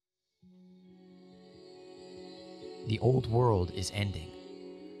The old world is ending,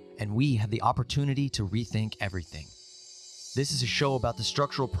 and we have the opportunity to rethink everything. This is a show about the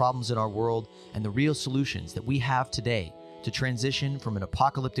structural problems in our world and the real solutions that we have today to transition from an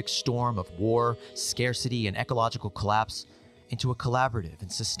apocalyptic storm of war, scarcity, and ecological collapse into a collaborative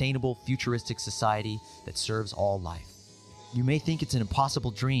and sustainable futuristic society that serves all life. You may think it's an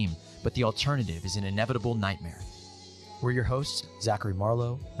impossible dream, but the alternative is an inevitable nightmare. We're your hosts, Zachary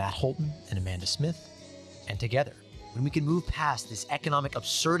Marlowe, Matt Holton, and Amanda Smith. And together, when we can move past this economic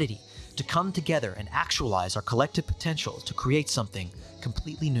absurdity to come together and actualize our collective potential to create something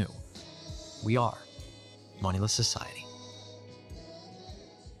completely new, we are Moneyless Society.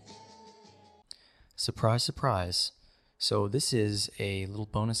 Surprise, surprise. So this is a little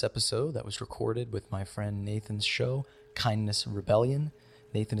bonus episode that was recorded with my friend Nathan's show, Kindness Rebellion.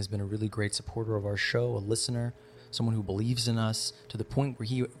 Nathan has been a really great supporter of our show, a listener, someone who believes in us, to the point where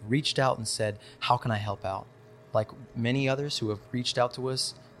he reached out and said, how can I help out? Like many others who have reached out to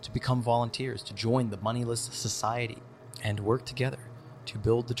us to become volunteers, to join the Moneyless Society and work together to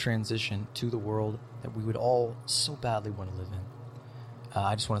build the transition to the world that we would all so badly want to live in.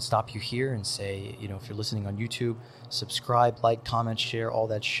 I just want to stop you here and say, if you're listening on YouTube, subscribe, like, comment, share, all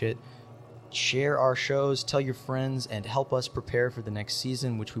that shit. Share our shows, tell your friends, and help us prepare for the next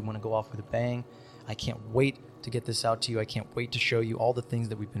season, which we want to go off with a bang. I can't wait to get this out to you. I can't wait to show you all the things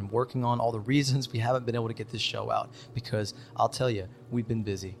that we've been working on, all the reasons we haven't been able to get this show out, because I'll tell you, we've been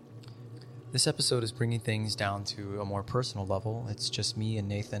busy. This episode is bringing things down to a more personal level. It's just me and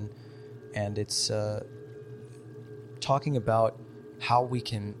Nathan, and it's talking about how we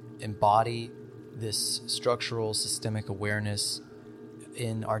can embody this structural systemic awareness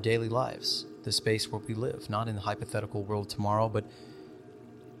in our daily lives, the space where we live, not in the hypothetical world tomorrow, but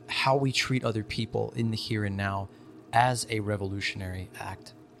how we treat other people in the here and now as a revolutionary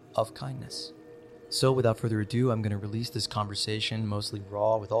act of kindness. So without further ado, I'm going to release this conversation mostly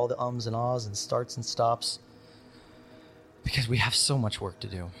raw with all the ums and ahs and starts and stops, because we have so much work to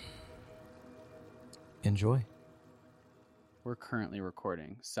do. Enjoy. We're currently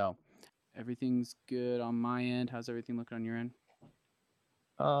recording, so everything's good on my end. How's everything looking on your end?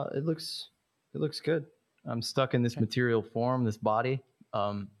 It looks good. I'm stuck in this material form, this body.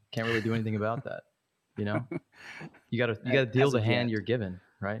 Can't really do anything about that. You gotta deal the hand you're given,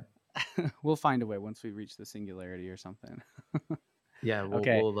 right? We'll find a way once we reach the singularity or something. Yeah, we'll be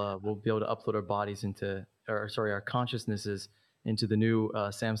able to upload our bodies our consciousnesses into the new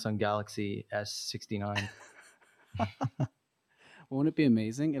Samsung Galaxy S69. Won't it be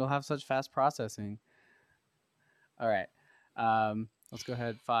amazing? It'll have such fast processing. All right, let's go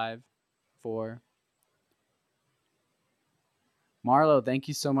ahead. 5, 4. Marlo, thank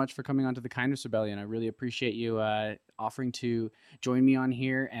you so much for coming onto the Kindness Rebellion. I really appreciate you offering to join me on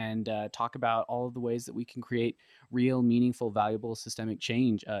here and talk about all of the ways that we can create real, meaningful, valuable systemic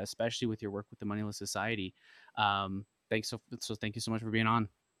change, especially with your work with the Moneyless Society. Thank you so much for being on.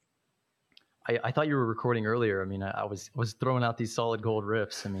 I thought you were recording earlier. I mean, I was throwing out these solid gold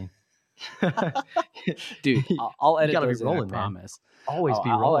riffs. I mean, dude, I'll edit those in. Rolling, I promise. Always be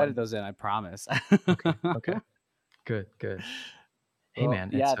rolling. I'll edit those in. I promise. Okay. Good. Hey, well,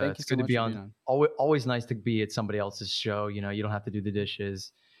 man, thank you it's good to be on. Always nice to be at somebody else's show. You don't have to do the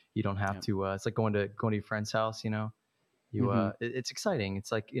dishes. You don't have to. It's like going to your friend's house. It's exciting.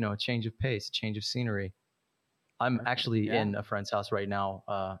 It's like a change of pace, a change of scenery. I'm actually in a friend's house right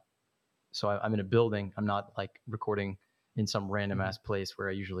now. So I'm in a building. I'm not like recording in some random ass place where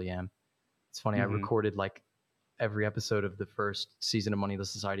I usually am. It's funny. I recorded like every episode of the first season of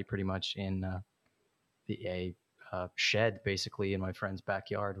Moneyless Society pretty much in a shed, basically, in my friend's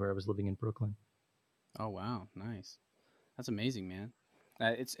backyard where I was living in Brooklyn. Oh wow, nice. That's amazing, man.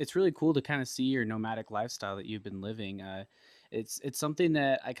 It's really cool to kind of see your nomadic lifestyle that you've been living. It's something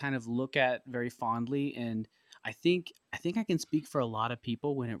that I kind of look at very fondly, and I think I can speak for a lot of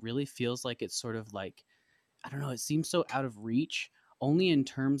people when it really feels like it's sort of like, I don't know, it seems so out of reach, only in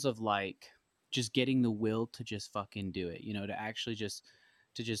terms of like just getting the will to just fucking do it, to actually just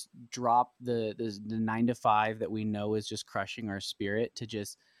drop the 9 to 5 that we know is just crushing our spirit, to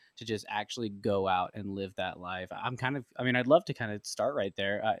just actually go out and live that life. I'd love to kind of start right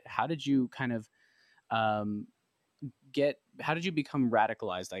there. How did you kind of how did you become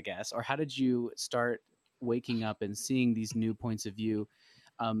radicalized, I guess, or how did you start waking up and seeing these new points of view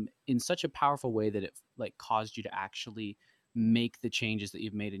in such a powerful way that it like caused you to actually make the changes that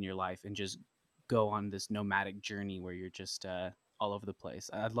you've made in your life and just go on this nomadic journey where you're just all over the place?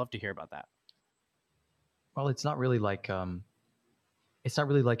 I'd love to hear about that. Well, it's not really like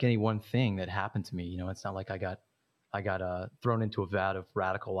any one thing that happened to me. It's not like I got thrown into a vat of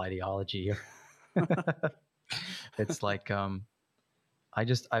radical ideology. It's like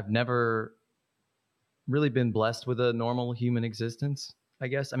I've never really been blessed with a normal human existence, I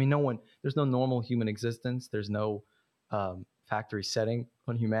guess. I mean, there's no normal human existence. There's no factory setting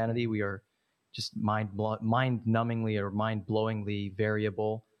on humanity. Mhm, We are just mind-numbingly or mind-blowingly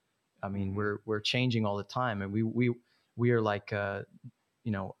variable. I mean, mhm, we're changing all the time, and we are like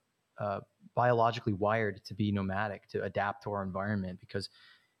you know uh, biologically wired to be nomadic, to adapt to our environment, because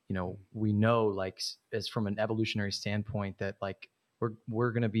mhm, we know, like, as from an evolutionary standpoint, that like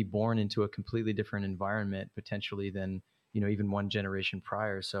we're going to be born into a completely different environment potentially than even one generation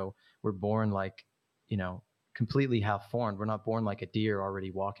prior. So we're born like you know completely half formed. We're not born like a deer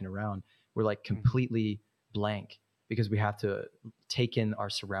already walking around. We're like mhm. completely blank, because we have to take in our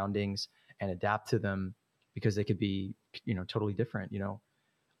surroundings and adapt to them, because they could be totally different.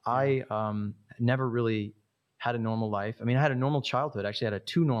 Yeah. I never really had a normal life. I mean, I had a normal childhood. Actually, I had a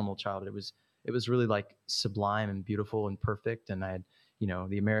too normal childhood. It was really like sublime and beautiful and perfect. And I had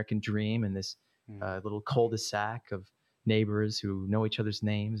the American dream, and this Mhm, little cul-de-sac of neighbors who know each other's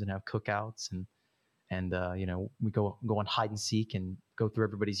names and have cookouts, and we go on hide and seek and go through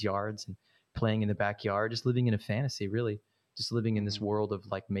everybody's yards and playing in the backyard, just living in a fantasy, really, just living in this mhm, world of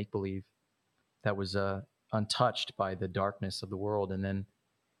like make believe that was untouched by the darkness of the world. And then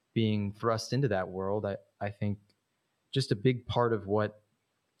being thrust into that world, I think just a big part of what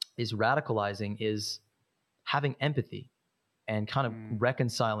is radicalizing is having empathy and kind of mm,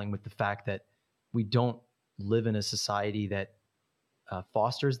 reconciling with the fact that we don't live in a society that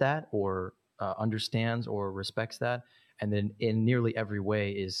fosters that, or understands or respects that. And then in nearly every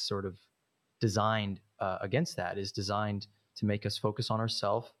way is sort of designed against that, is designed to make us focus on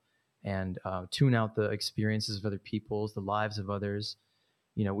ourselves and tune out the experiences of other people's, the lives of others.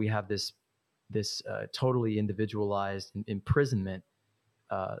 We have this totally individualized imprisonment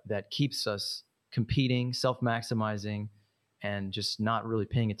that keeps us competing, self-maximizing, and just not really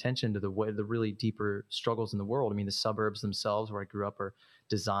paying attention to the really deeper struggles in the world. I mean, the suburbs themselves, where I grew up, are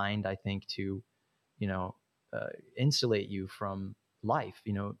designed, I think, to you know insulate you from life.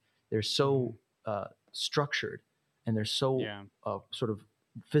 They're so mhm. structured, and they're so Yeah. sort of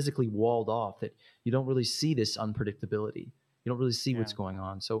physically walled off that you don't really see this unpredictability. You don't really see what's Yeah. going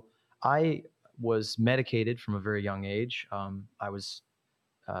on. So I was medicated from a very young age. I was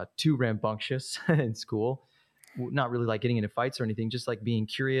too rambunctious in school, not really like getting into fights or anything, just like being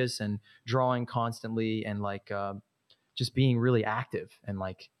curious and drawing constantly, and like just being really active. And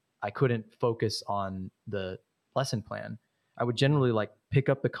like I couldn't focus on the lesson plan. I would generally Mhm, like pick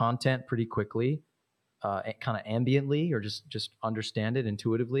up the content pretty quickly, kind of ambiently, or just understand it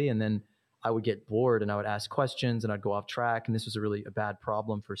intuitively, and then I would get bored and I would ask questions and I'd go off track. And this was a bad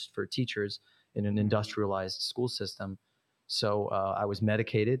problem for teachers in an mhm. industrialized school system. So I was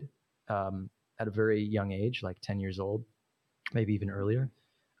medicated at a very young age, like 10 years old, maybe even earlier, Mhm.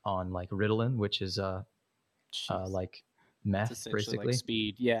 on like Ritalin, which is Jeez. like It's meth, essentially like basically.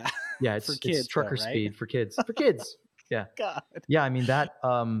 speed. Yeah. Yeah, For it's kids though, trucker right? speed for kids. For kids, yeah. God. Yeah, I mean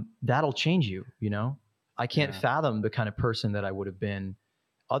that'll change you. I can't Yeah. fathom the kind of person that I would have been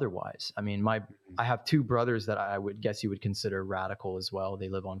otherwise. I mean, Mhm, I have two brothers that I would guess you would consider radical as well. They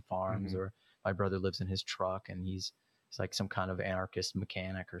live on farms, mhm. or my brother lives in his truck, and he's like some kind of anarchist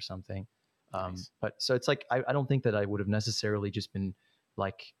mechanic or something. Nice. But so it's like I don't think that I would have necessarily just been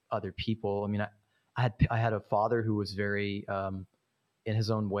like other people. I mean, I had a father who was very in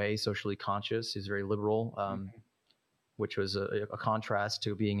his own way socially conscious. He's very liberal, Mhm, which was a contrast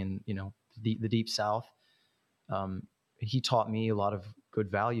to being in the deep South. Um, he taught me a lot of good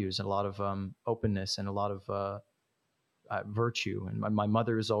values and a lot of openness and a lot of virtue. And my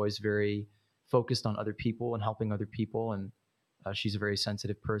mother is always very focused on other people and helping other people, and she's a very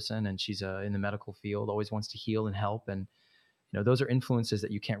sensitive person, and she's in the medical field, always wants to heal and help. And those are influences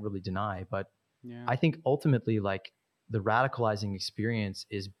that you can't really deny. But yeah. I think ultimately, like, the radicalizing experience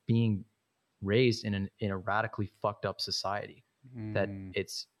is being raised in a radically fucked up society. That Mm,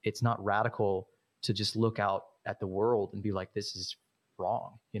 it's not radical to just look out at the world and be like, this is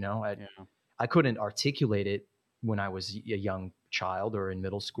wrong. yeah. I couldn't articulate it when I was a young child or in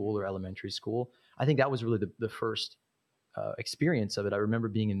middle school Mhm, or elementary school. I think that was really the first experience of it. I remember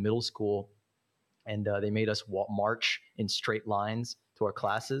being in middle school, and they made us march in straight lines to our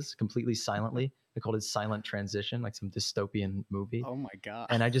classes completely silently. They called it silent transition, like some dystopian movie. oh my god.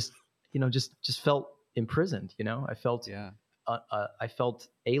 And I just, just felt imprisoned. Yeah. I felt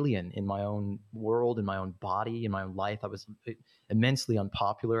alien in my own world, in my own body, in my own life. I was immensely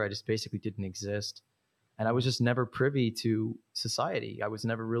unpopular. I just basically didn't exist, and I was Mm, just never privy to society. I was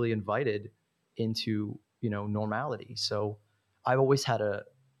never really invited into normality. So I've always had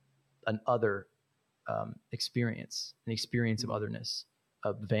an other experience, an experience of Mm. otherness,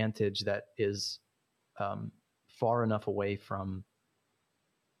 a vantage that is um, far enough away from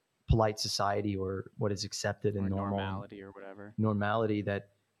polite society or what is accepted and Or normal and normality or whatever. normality, that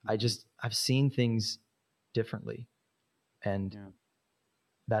Hmm. I've seen things differently, and Yeah.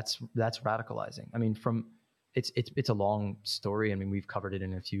 that's radicalizing. I mean, from it's a long story. I mean, we've covered it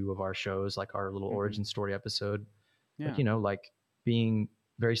in a few of our shows, like our little Hmm. origin story episode. But Yeah. like being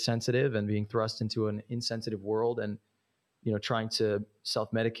very sensitive and being thrust into an insensitive world, and trying to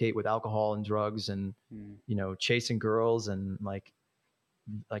self-medicate with alcohol and drugs, and Mm. chasing girls, and like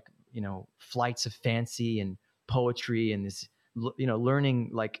flights of fancy and poetry, and this learning.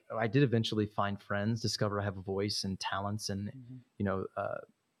 Like, I did eventually find friends, discover I have a voice and talents, and Hmm. you know uh,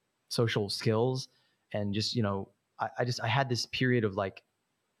 social skills, and just I had this period of like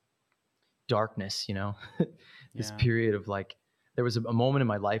darkness, this Yeah. period of like, there was a moment in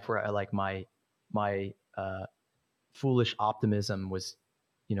my life where I like my foolish optimism was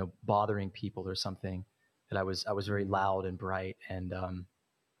bothering people or something, that I was very Mm. loud and bright, and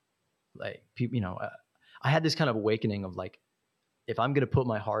like people, I had this kind of awakening of like, if I'm going to put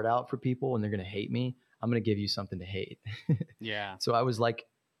my heart out for people and they're going to hate me, I'm going to give you something to hate. Yeah. So I was like,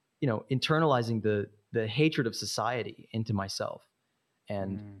 internalizing the hatred of society into myself,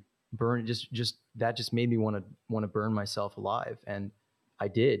 and Mm. burn just that just made me want to burn myself alive. And I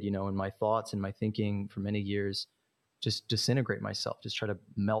did, in my thoughts and my thinking for many years, just disintegrate myself, just try to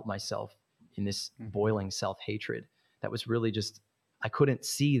melt myself in this Hmm. boiling self-hatred that was really just, I couldn't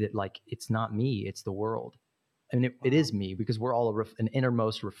see that, like, it's not me, it's the world. I mean, it Wow. is me, because we're all an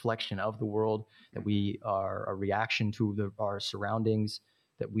innermost reflection of the world, that Hmm. we are a reaction to our surroundings,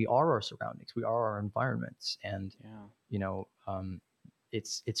 that we are our surroundings, we are our environments. And Yeah. you know um,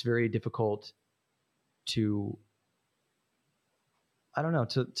 it's very difficult to, I don't know,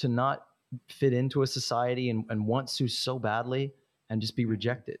 to not fit into a society, and want to so badly, and just be Hmm.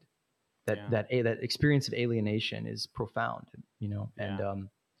 rejected. Yeah. That experience of alienation is profound, and Yeah.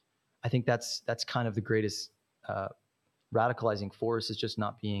 I think that's kind of the greatest uh, radicalizing force, is just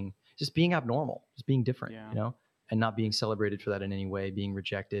being abnormal, just being different, Yeah. and not being celebrated for that in any way, being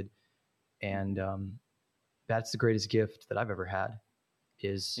rejected. And Hmm. that's the greatest gift that I've ever had.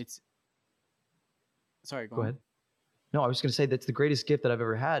 Is It's sorry. Go Go on. ahead. No, I was going to say that's the greatest gift that I've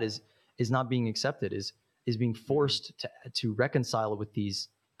ever had, is not being accepted, is being Hmm. forced to reconcile with these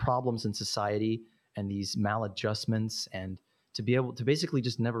problems in society, and these maladjustments, and to be able to basically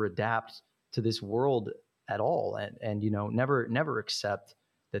just never adapt to this world at all, and never accept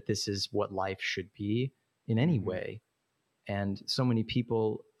that this is what life should be in any Hmm. way. And so many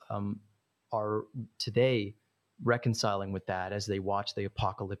people are today reconciling with that, as they watch the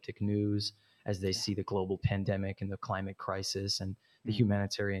apocalyptic news, as they Yeah. see the global pandemic and the climate crisis and the Hmm.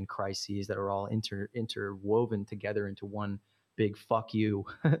 humanitarian crises that are all interwoven together into one big fuck you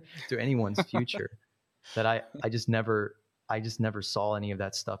to anyone's future. That I just never saw any of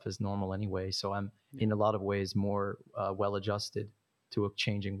that stuff as normal anyway. So I'm in Yeah. a lot of ways more well adjusted to a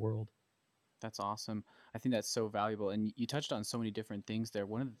changing world. That's awesome. I think that's so valuable. And you touched on so many different things there.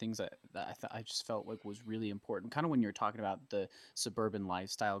 One of the things that I just felt like was really important, kind of when you're talking about the suburban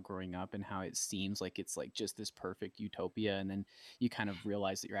lifestyle growing up and how it seems like it's like just this perfect utopia. And then you kind of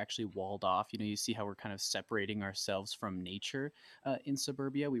realize that you're actually walled off. You see how we're kind of separating ourselves from nature in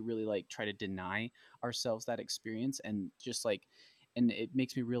suburbia. We really like try to deny ourselves that experience, and just like, and it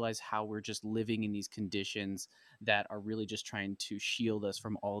makes me realize how we're just living in these conditions that are really just trying to shield us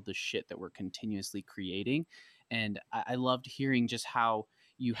from all the shit that we're continuously creating. And I loved hearing just how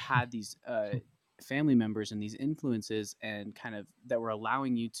you had these family members and these influences and kind of that were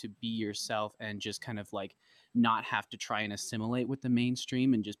allowing you to be yourself and just kind of like not have to try and assimilate with the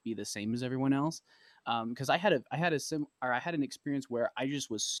mainstream and just be the same as everyone else. Because I had an experience where I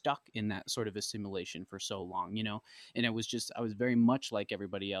just was stuck in that sort of assimilation for so long, and I was very much like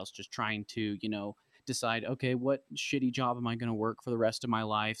everybody else, just trying to, decide, okay, what shitty job am I going to work for the rest of my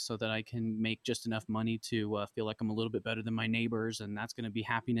life so that I can make just enough money to feel like I'm a little bit better than my neighbors, and that's going to be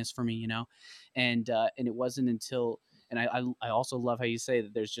happiness for me, and it wasn't until, and I also love how you say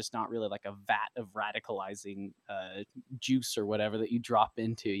that there's just not really like a vat of radicalizing juice or whatever that you drop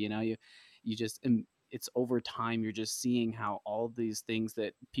into, you just, and it's over time you're just seeing how all these things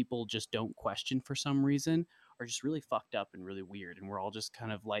that people just don't question for some reason are just really fucked up and really weird, and we're all just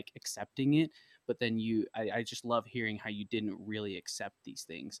kind of like accepting it. But then I just love hearing how you didn't really accept these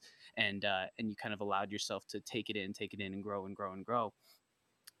things, and you kind of allowed yourself to take it in, and grow and grow and grow,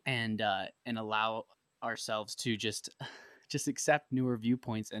 and allow ourselves to just just accept newer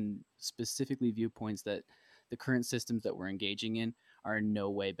viewpoints, and specifically viewpoints that the current systems that we're engaging in are in no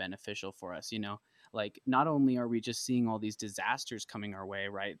way beneficial for us. like not only are we just seeing all these disasters coming our way,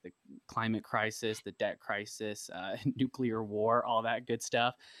 right? The climate crisis, the debt crisis, nuclear war, all that good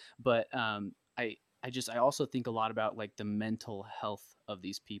stuff, but I also think a lot about like the mental health of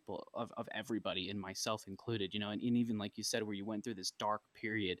these people, of everybody, and myself included, and even like you said, where you went through this dark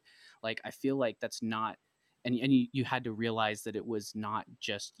period. Like I feel like that's not, and you had to realize that it was not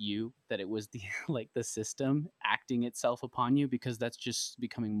just you, that it was the like the system acting itself upon you, because that's just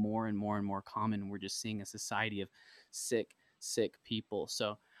becoming more and more and more common. We're just seeing a society of sick people.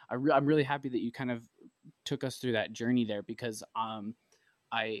 So I'm really happy that you kind of took us through that journey there, because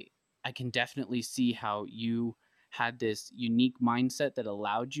I I can definitely see how you had this unique mindset that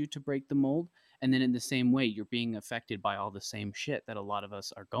allowed you to break the mold. And then in the same way, you're being affected by all the same shit that a lot of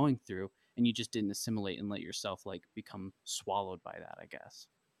us are going through, and you just didn't assimilate and let yourself like become swallowed by that, I guess.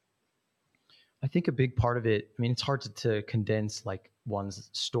 I think a big part of it, I mean, it's hard to condense like one's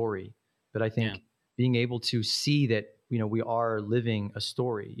story, but I Yeah. think being able to see that, we are living a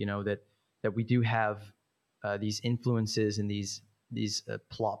story, that we do have these influences and these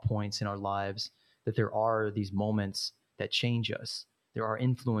plot points in our lives, that there are these moments that change us. There are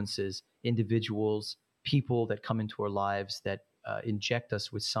influences, individuals, people that come into our lives that inject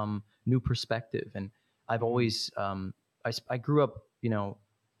us with some new perspective. And I've Mm-hmm. always, I grew up,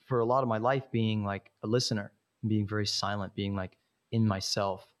 for a lot of my life being like a listener, being very silent, being like in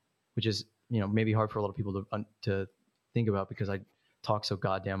myself, which is, maybe hard for a lot of people to think about because I talk so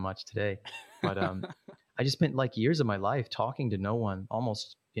goddamn much today. But I just spent like years of my life talking to no one,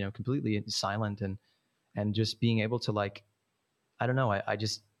 almost, completely silent, and just being able to like, I don't know, I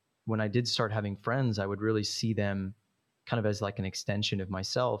just, when I did start having friends, I would really see them kind of as like an extension of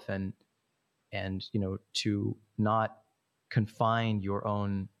myself, and to not confine your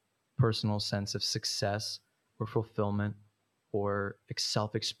own personal sense of success or fulfillment or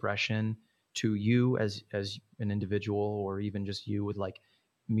self-expression to you as an individual, or even just you with like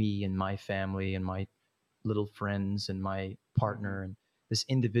me and my family and my little friends and my Mm-hmm. partner, and this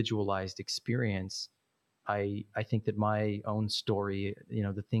individualized experience. I think that my own story,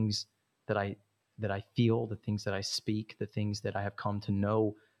 the things that I feel, the things that I speak, the things that I have come to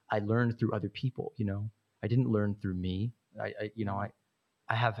know, I learned through other people. I didn't learn through me. I you know Mm-hmm.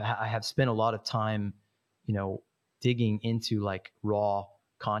 I have spent a lot of time, you know, digging into like raw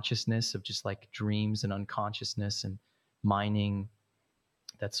consciousness of just like dreams and unconsciousness, and mining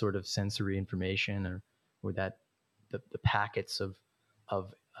that sort of sensory information, or that the packets of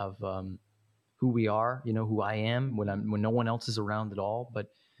of who we are, who I am when Mm-hmm. when no one else is around at all. But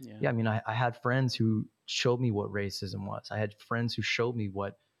Yeah. yeah, I mean, I had friends who showed me what racism was. I had friends who showed me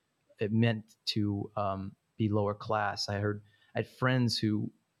what it meant to be lower class. I had friends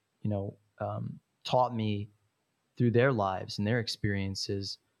who, taught me through their lives and their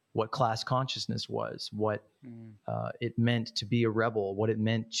experiences what class consciousness was, what Mm-hmm. it meant to be a rebel, what it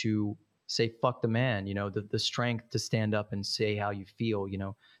meant to say "fuck the man," the strength to stand up and say how you feel.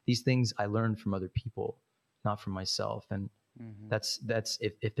 These things I learned from other people, not from myself. And Mm-hmm. that's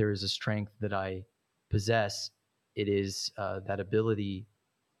if there is a strength that I possess, it is that ability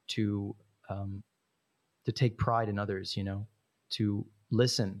to um, to take pride in others, to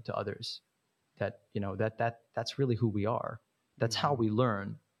listen to others. That that's really who we are. That's how Mm-hmm. we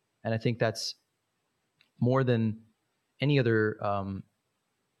learn. And I think that's more than any other.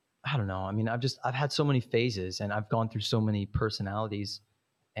 I don't know. I mean, I've had so many phases, and I've gone through so many personalities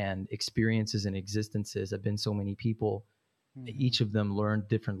and experiences and existences. I've been so many people. Mm-hmm. Each of them learned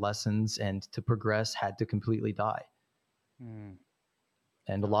different lessons, and to progress had to completely die. Mm-hmm.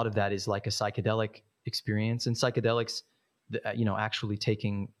 And a I lot like of that. that is like a psychedelic experience. And psychedelics, actually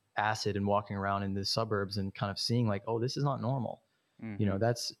taking acid and walking around in the suburbs and kind of seeing like, oh, this is not normal. Mm-hmm.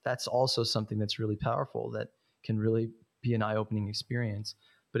 That's also something that's really powerful, that can really be an eye-opening experience.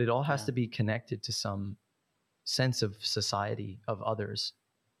 But it all has Yeah. to be connected to some sense of society, of others,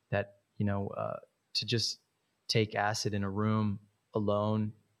 that to just take acid in a room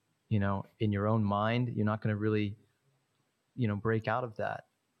alone, in your own mind, you're not going to really break out of that.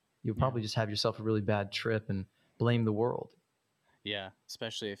 You'll Yeah. probably just have yourself a really bad trip and blame the world. Yeah,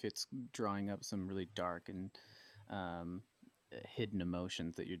 especially if it's drawing up some really dark and um, hidden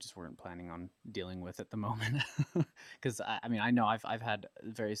emotions that you just weren't planning on dealing with at the moment. Because I mean, I know I've had a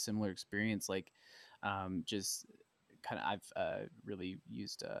very similar experience. Like, just kind of I've really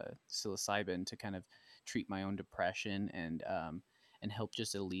used psilocybin to kind of treat my own depression, and help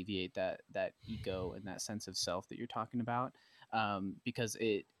just alleviate that ego and that sense of self that you're talking about. Because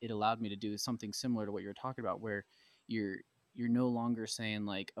it allowed me to do something similar to what you're talking about, where you're you're no longer saying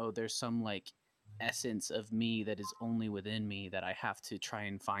like, oh, there's some like essence of me that is only within me that I have to try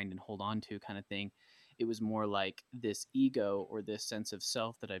and find and hold on to, kind of thing. It was more like this ego or this sense of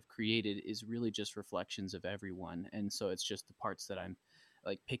self that I've created is really just reflections of everyone. And so it's just the parts that I'm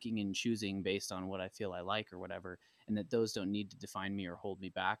like picking and choosing based on what I feel I like or whatever. And that those don't need to define me or hold me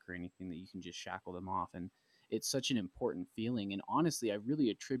back or anything, that you can just shackle them off. And it's such an important feeling. And honestly, I really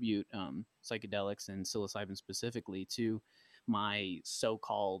attribute psychedelics and psilocybin specifically to my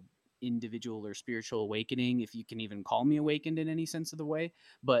so-called individual or spiritual awakening, if you can even call me awakened in any sense of the way.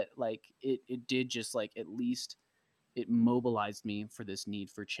 But like it did just like, at least it mobilized me for this need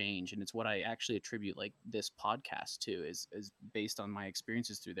for change. And it's what I actually attribute like this podcast to, is based on my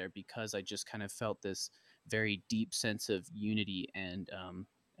experiences through there, because I just kind of felt this very deep sense of unity and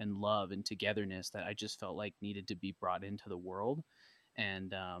love and togetherness that I just felt like needed to be brought into the world.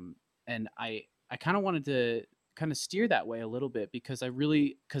 And um and i i kind of wanted to kind of steer that way a little bit, because I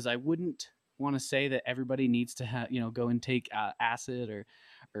wouldn't want to say that everybody needs to have, go and take acid or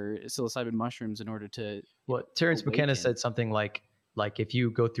psilocybin mushrooms in order to, Well, Terence McKenna awaken. said something like if you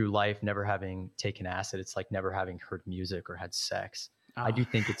go through life never having taken acid, it's like never having heard music or had sex. I do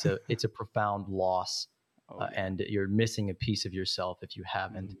Ah, think it's a profound loss, oh yeah. and you're missing a piece of yourself if you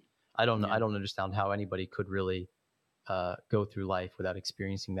haven't. Mhm. I Yeah. don't understand how anybody could really go through life without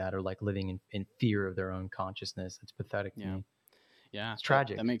experiencing that, or like living in fear of their own consciousness. It's pathetic to Yeah. me. Yeah. It's That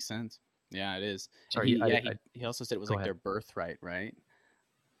tragic. makes sense. Yeah, it is. And Sorry, he also said it was go like ahead. their birthright, right?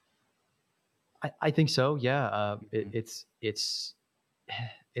 I think so. Yeah. Mhm.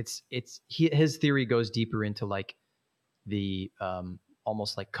 His theory goes deeper into like the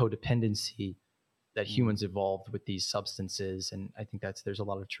almost like codependency that Mm. humans evolved with these substances, and I think there's a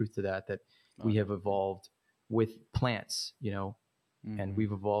lot of truth to that. That Oh, we have definitely. evolved with plants, and Mhm.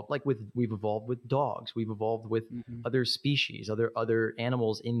 we've evolved with dogs. We've evolved with Mhm. other species, other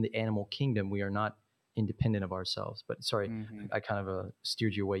animals in the animal kingdom. We are not independent of ourselves. But sorry, Mhm. I kind of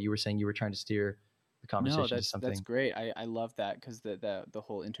steered you away. You were saying you were trying to steer the No, conversation to that's something. great. I love that, because the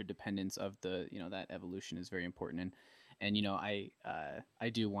whole interdependence of the, that evolution is very important. And I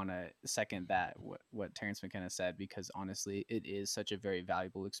do want to second that, what Terrence McKenna said, because honestly, it is such a very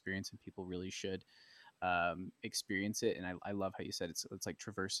valuable experience and people really should experience it. And I love how you said it's like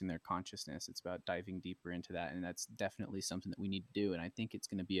traversing their consciousness. It's about diving deeper into that, and that's definitely something that we need to do. And I think it's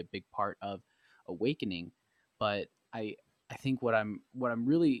going to be a big part of awakening. But I think what I'm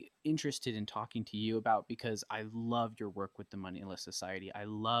really interested in talking to you about, because I love your work with the Moneyless Society. I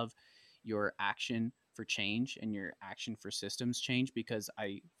love your action for change and your action for systems change, because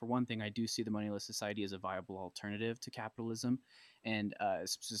for one thing, I do see the Moneyless Society as a viable alternative to capitalism, and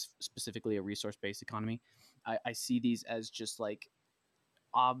specifically a resource-based economy. I see these as just like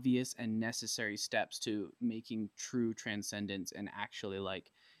obvious and necessary steps to making true transcendence and actually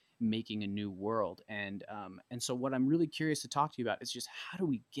like making a new world. And so what I'm really curious to talk to you about is just, how do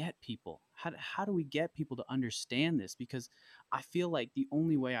we get people, how do we get people to understand this? Because I feel like the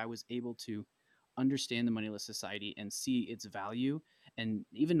only way I was able to understand the Moneyless Society and see its value, and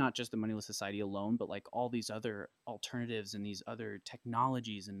even not just the Moneyless Society alone, but like all these other alternatives and these other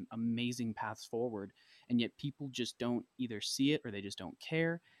technologies and amazing paths forward, and yet people just don't either see it or they just don't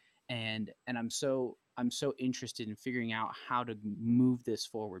care. And I'm so interested in figuring out how to move this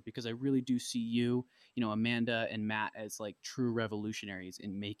forward, because I really do see Amanda and Matt, as like true revolutionaries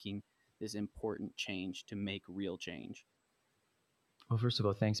in making this important change to make real change. Well, first of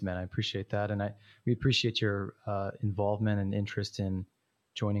all, thanks, man. I appreciate that, and we appreciate your involvement and interest in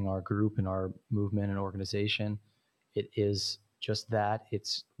joining our group and our movement and organization. It is just that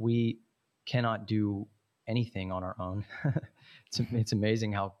we cannot do anything on our own. It's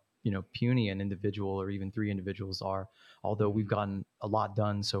amazing how puny an individual or even three individuals are. Although we've Mm, gotten a lot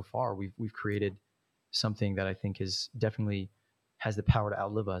done so far, we've created something that I think is definitely has the power to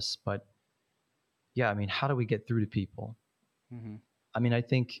outlive us. But yeah, I mean, how do we get through to people? mm-hmm. I mean, I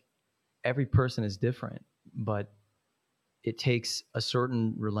think every person is different, but it takes a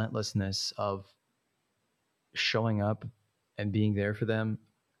certain relentlessness of showing up and being there for them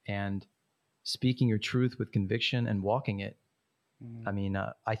and speaking your truth with conviction and walking it. Mm-hmm. I mean,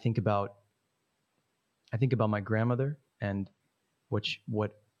 I think about my grandmother and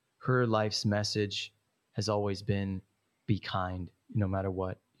what her life's message has always been: be kind, no matter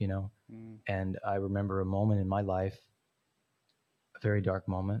what, you know. Mm-hmm. And I remember a moment in my life, a very dark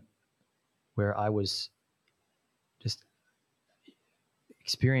moment, where I was just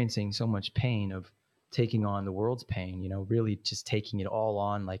experiencing so much pain of taking on the world's pain, really just taking it all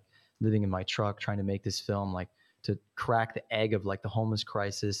on, like living in my truck, trying to make this film, like to crack the egg of like the homeless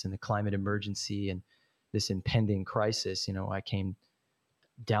crisis and the climate emergency and this impending crisis. I came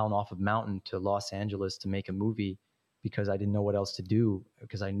down off of mountain to Los Angeles to make a movie because I didn't know what else to do,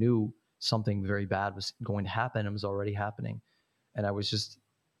 because I knew something very bad was going to happen and was already happening. And I was just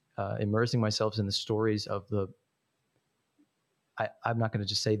immersing myself in the stories of I'm not going to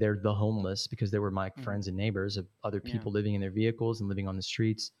just say they're the homeless, because they were my friends and neighbors, of other people living in their vehicles and living on the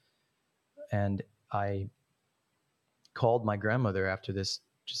streets. And I called my grandmother after this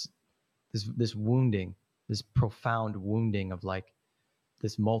wounding, this profound wounding of like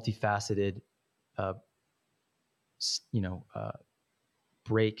this multifaceted, uh,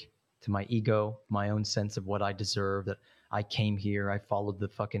 break to my ego, my own sense of what I deserve, that I came here, I followed the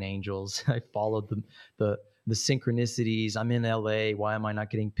fucking angels, I followed the synchronicities. I'm in LA. Why am I not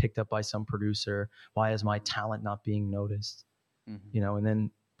getting picked up by some producer? Why is my talent not being noticed? And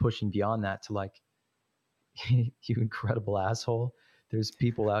then pushing beyond that to like, you incredible asshole. There's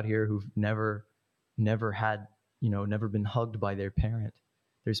people out here who've never had, never been hugged by their parent.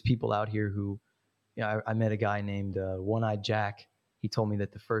 There's people out here who, I met a guy named One-Eyed Jack. He told me that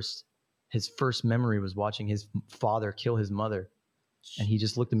his first memory was watching his father kill his mother. And he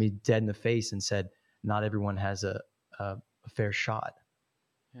just looked at me dead in the face and said, not everyone has a fair shot.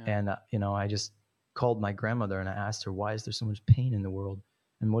 Yeah. And, I just called my grandmother and I asked her, why is there so much pain in the world?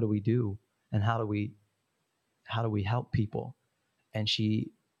 And what do we do? And how do we help people? And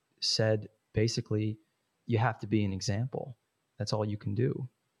she said, basically, you have to be an example. That's all you can do.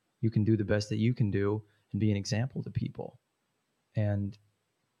 You can do the best that you can do and be an example to people. And,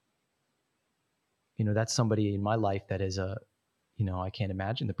 that's somebody in my life that is I can't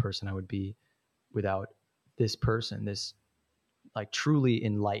imagine the person I would be without this person, this like truly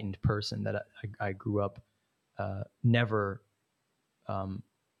enlightened person that I grew up never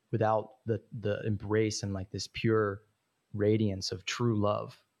without the embrace and like this pure radiance of true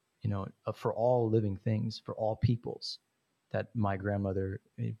love, for all living things, for all peoples, that my grandmother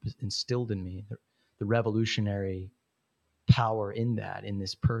instilled in me, the revolutionary power in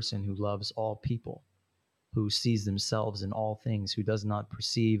this person who loves all people, who sees themselves in all things, who does not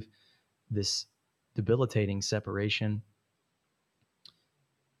perceive this debilitating separation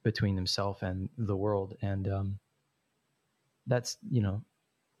between themselves and the world. And that's,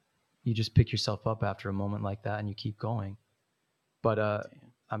 you just pick yourself up after a moment like that and you keep going. But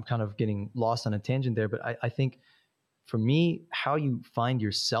I'm kind of getting lost on a tangent there. But I think for me, how you find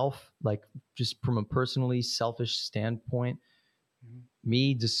yourself, like just from a personally selfish standpoint,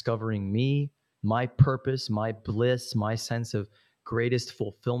 me discovering me, my purpose, my bliss, my sense of greatest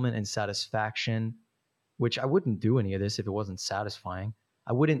fulfillment and satisfaction, which I wouldn't do any of this if it wasn't satisfying.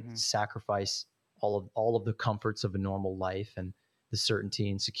 I wouldn't sacrifice all of the comforts of a normal life and the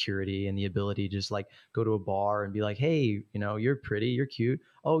certainty and security and the ability to just like go to a bar and be like, hey, you're pretty, you're cute.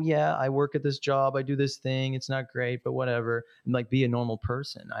 Oh yeah, I work at this job, I do this thing, it's not great, but whatever. And like be a normal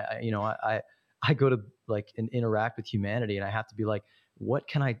person. I go to like and interact with humanity, and I have to be like, what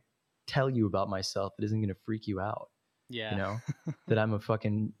can I tell you about myself that isn't going to freak you out? Yeah. That I'm a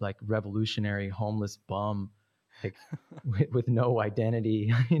fucking like revolutionary homeless bum, like with no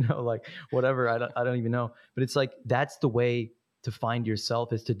identity, like whatever. I don't even know. But it's like, that's the way to find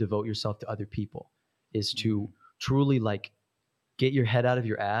yourself, is to devote yourself to other people, is to truly like get your head out of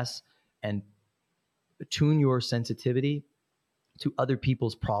your ass and tune your sensitivity to other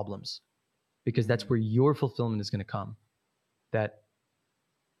people's problems, because that's where your fulfillment is going to come. That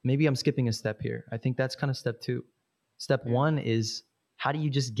maybe I'm skipping a step here. I think that's kind of step 2. Step 1 is, how do you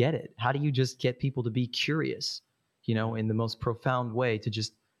just get it? How do you just get people to be curious, in the most profound way, to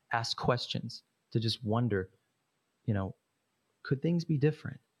just ask questions, to just wonder, could things be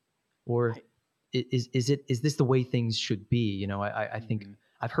different? Or is this the way things should be? I think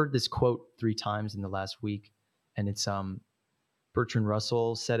I've heard this quote 3 times in the last week, and it's Bertrand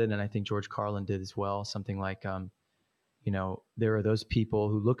Russell said it, and I think George Carlin did as well. Something like, there are those people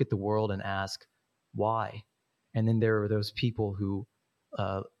who look at the world and ask, why? And then there are those people who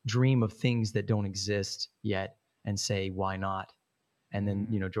dream of things that don't exist yet and say, why not? And then,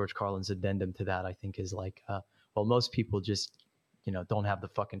 George Carlin's addendum to that, I think, is like, well, most people just, don't have the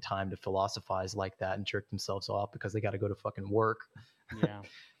fucking time to philosophize like that and jerk themselves off because they got to go to fucking work. Yeah.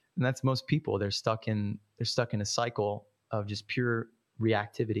 And that's most people. They're stuck in a cycle of just pure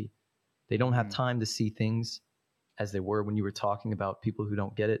reactivity. They don't have time to see things as they were. When you were talking about people who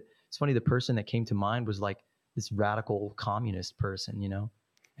don't get it, it's funny, the person that came to mind was like this radical communist person,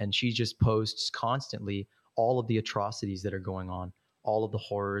 and she just posts constantly all of the atrocities that are going on, all of the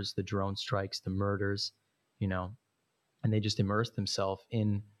horrors, the drone strikes, the murders, and they just immerse themselves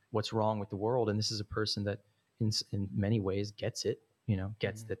in what's wrong with the world. And this is a person that in many ways gets it,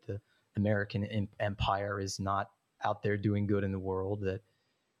 gets that the American empire is not out there doing good in the world, that,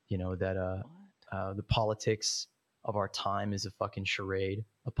 that What? the politics of our time is a fucking charade,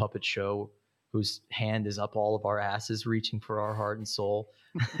 a puppet show whose hand is up all of our asses reaching for our heart and soul.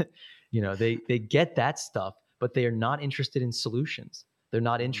 They get that stuff, but they are not interested in solutions. They're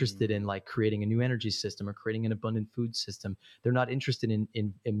not interested in like creating a new energy system or creating an abundant food system. They're not interested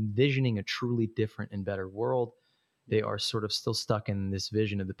in envisioning a truly different and better world. They are sort of still stuck in this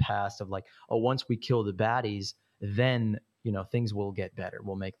vision of the past of like, oh, once we kill the baddies, then things will get better.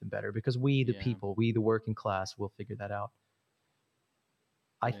 We'll make them better because we, the Yeah. people, we, the working class, will figure that out.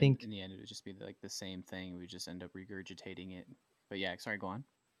 I But in think. in the end, it would just be like the same thing. We just end up regurgitating it. But yeah, sorry, go on.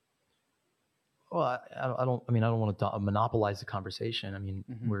 Well, I don't. I mean, I don't want to monopolize the conversation. I mean,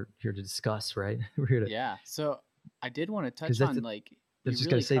 Hmm. we're here to discuss, right? We're here to, Yeah. So I did want to because touch on like you that's just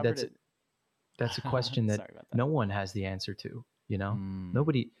gonna really say covered it. that's a question that Sorry about that. no one has the answer to. Mm,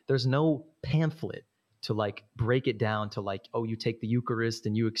 Nobody. There's no pamphlet to like break it down to like, oh, you take the Eucharist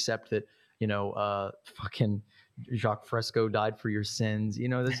and you accept that fucking Jacques Fresco died for your sins.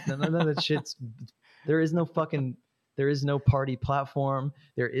 There's none of that shit's. There is no fucking. There is no party platform.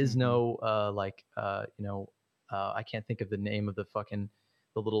 There is hmm no I can't think of the name of the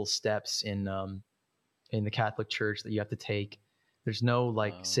little steps in the Catholic Church that you have to take. There's no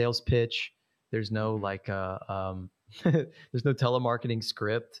like Oh. sales pitch. There's no Hmm. like there's no telemarketing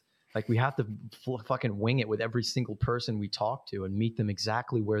script. Like we have to fucking wing it with every single person we talk to and meet them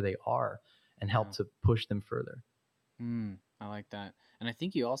exactly where they are and help Yeah. to push them further. I like that. And I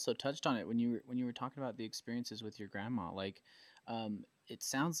think you also touched on it when you were talking about the experiences with your grandma. Like, it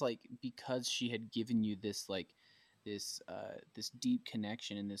sounds like because she had given you this like this deep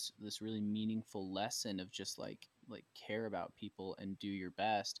connection and this really meaningful lesson of just like care about people and do your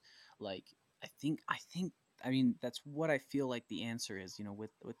best. Like, I think I mean that's what I feel like the answer is.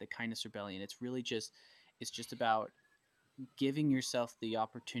 With the kindness rebellion, it's just about giving yourself the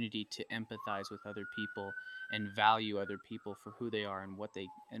opportunity to empathize with other people and value other people for who they are and what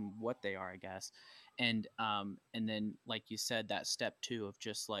they are, I guess. And then like you said, that step two of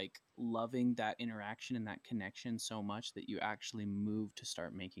just like loving that interaction and that connection so much that you actually move to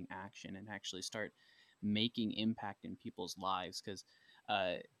start making action and actually start making impact in people's lives. Because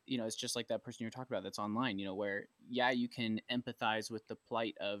uh, it's just like that person you're talking about that's online, where, yeah, you can empathize with the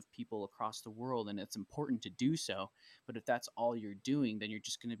plight of people across the world, and it's important to do so. But if that's all you're doing, then you're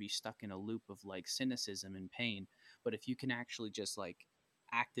just going to be stuck in a loop of like cynicism and pain. But if you can actually just like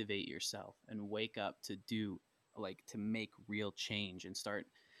activate yourself and wake up to do, like, to make real change and start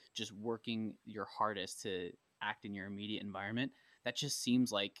just working your hardest to act in your immediate environment, that just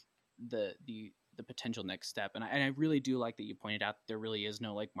seems like the potential next step. And I really do like that you pointed out that there really is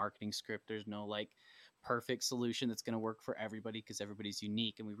no like marketing script. There's no like perfect solution that's going to work for everybody because everybody's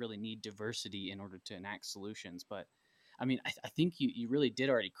unique, and we really need diversity in order to enact solutions. But I mean, I think you really did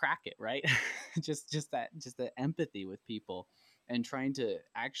already crack it, right? Just that empathy with people and trying to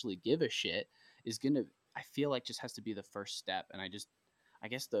actually give a shit is gonna, I feel like, just has to be the first step. And I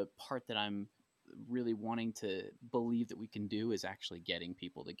guess the part that I'm really wanting to believe that we can do is actually getting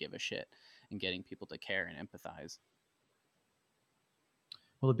people to give a shit and getting people to care and empathize.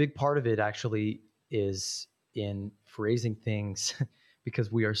 Well, a big part of it actually is in phrasing things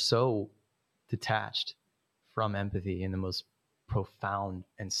because we are so detached from empathy in the most profound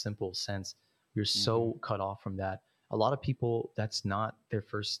and simple sense. We're Mm-hmm. so cut off from that. A lot of people, that's not their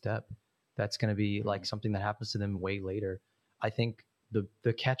first step. That's going to be like Mm. something that happens to them way later. I think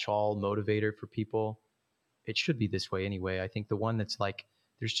the catch-all motivator for people, it should be this way anyway. I think the one that's like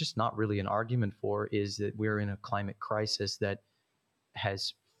there's just not really an argument for is that we're in a climate crisis that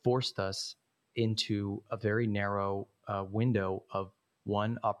has forced us into a very narrow window of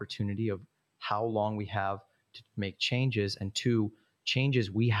one, opportunity of how long we have to make changes, and two,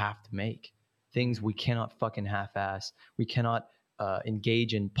 changes we have to make, things we Mm. cannot fucking half-ass. We cannot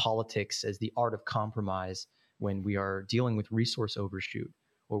engage in politics as the art of compromise when we are dealing with resource overshoot,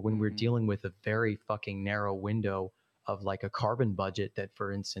 or when we're Mm-hmm. dealing with a very fucking narrow window of like a carbon budget that,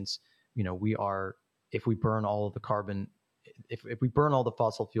 for instance, we are, if we burn all of the carbon, if we burn all the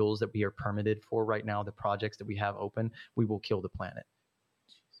fossil fuels that we are permitted for right now, the projects that we have open, we will kill the planet.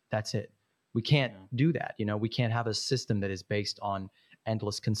 That's it. We can't Yeah. do that. We can't have a system that is based on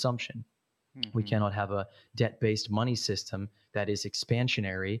endless consumption. We Mm-hmm. cannot have a debt-based money system that is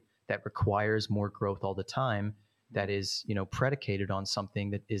expansionary, that requires more growth all the time, that Mm. is, predicated on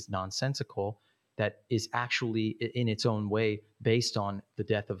something that is nonsensical, that is actually in its own way based on the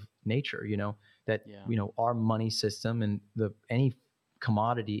death of nature. That Yeah. our money system and the any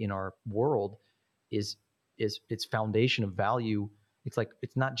commodity in our world is its foundation of value. It's like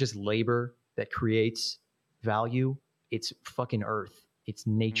it's not just labor that creates value, it's fucking earth. it's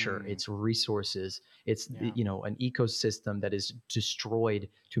nature, Mm. it's resources, it's Yeah. an ecosystem that is destroyed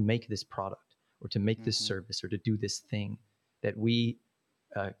to make this product or to make this Mm-hmm. service or to do this thing that we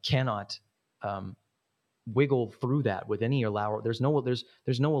cannot um, wiggle through that with any there's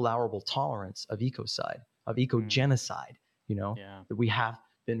no allowable tolerance of ecocide, of Mm. ecogenocide, Yeah. that we have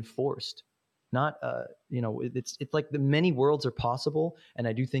been forced. Not it's like the many worlds are possible, and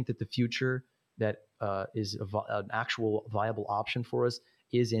I do think that the future that is an actual viable option for us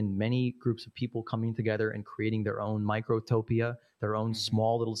is in many groups of people coming together and creating their own microtopia, their own Mm-hmm.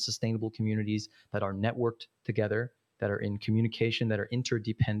 small little sustainable communities that are networked together, that are in communication, that are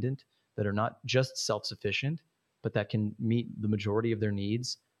interdependent, that are not just self-sufficient, but that can meet the majority of their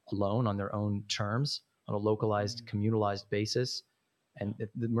needs alone on their own terms on a localized, Mm. communalized basis. Yeah. And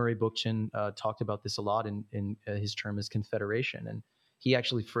the Murray Bookchin talked about this a lot in his term as confederation. And he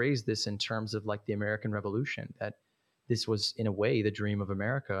actually phrased this in terms of like the American Revolution, that this was in a way the dream of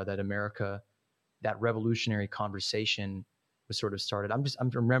America, that America, that revolutionary conversation was sort of started. I'm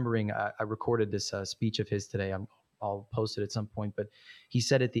remembering, I recorded this speech of his today. I'll post it at some point, but he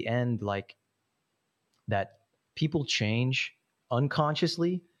said at the end, like, that people change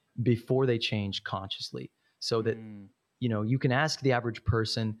unconsciously before they change consciously. So that, Mm. you can ask the average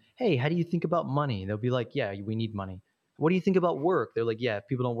person, hey, how do you think about money? They'll be like, yeah, we need money. What do you think about work? They're like, yeah, if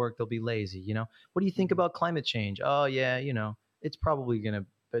people don't work, they'll be lazy. What do you think Mm-hmm. about climate change? Oh, yeah, it's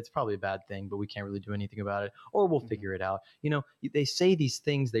it's probably a bad thing, but we can't really do anything about it, or we'll Mm-hmm. figure it out. They say these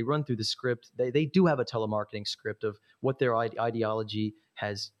things, they run through the script. They do have a telemarketing script of what their ideology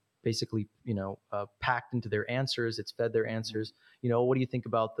has basically, packed into their answers. It's fed their Mm-hmm. answers. What do you think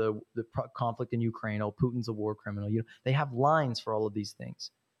about the conflict in Ukraine? Oh, Putin's a war criminal. They have lines for all of these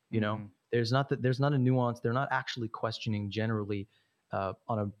things. You know, Mm-hmm. there's not a nuance. They're not actually questioning generally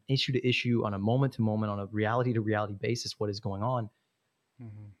on an issue to issue, on a moment to moment, on a reality to reality basis what is going on.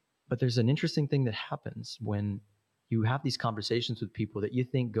 Mm-hmm. But there's an interesting thing that happens when you have these conversations with people that you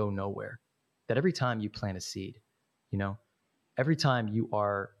think go nowhere. That every time you plant a seed, you know, every time you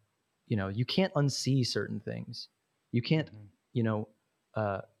can't unsee certain things. You can't, Mm-hmm. you know,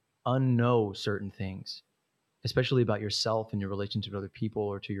 uh, unknow certain things, especially about yourself and your relationship to other people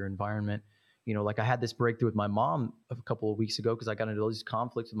or to your environment. Like I had this breakthrough with my mom a couple of weeks ago because I got into all these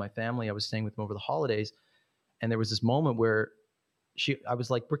conflicts with my family. I was staying with them over the holidays, and there was this moment where I was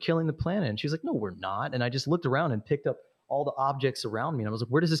like, we're killing the planet. And she's like, no, we're not. And I just looked around and picked up all the objects around me. And I was like,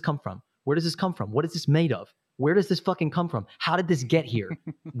 where does this come from? Where does this come from? What is this made of? Where does this fucking come from? How did this get here?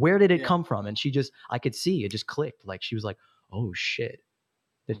 Where did it Yeah. come from? And I could see it just clicked. Like she was like, oh shit.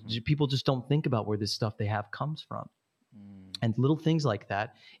 Mm-hmm. That people just don't think about where this stuff they have comes from. Mm. And little things like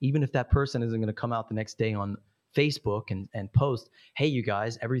that, even if that person isn't going to come out the next day on Facebook and post, hey, you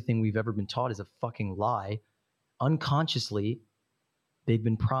guys, everything we've ever been taught is a fucking lie. Unconsciously, they've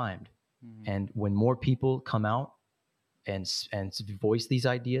been primed. Mm. And when more people come out and voice these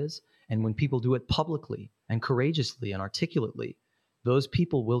ideas, and when Mm-hmm. people do it publicly and courageously and articulately, those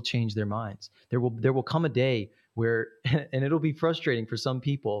people will change their minds. There will come a day where, and it'll be frustrating for some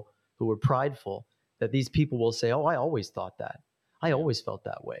people who are prideful, that these people will say, "Oh, I always thought that. I Yeah. always felt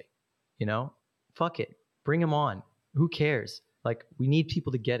that way." You know, fuck it, bring them on. Who cares? Like, we need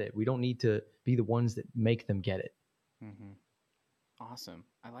people to get it. We don't need to be the ones that make them get it. Mm-hmm. Awesome.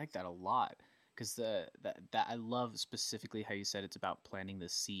 I like that a lot because that I love specifically how you said it's about planting the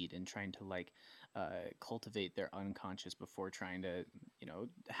seed and trying to like cultivate their unconscious before trying to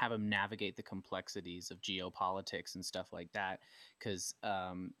have them navigate the complexities of geopolitics and stuff like that. Because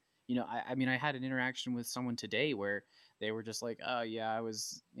I mean I had an interaction with someone today where they were just like, oh yeah, I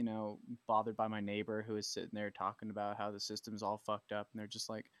was bothered by my neighbor who was sitting there talking about how the system's all fucked up, and they're just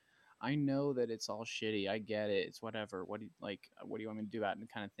like, I know that it's all shitty. I get it. It's whatever. What do you like? What do you want me to do about it? And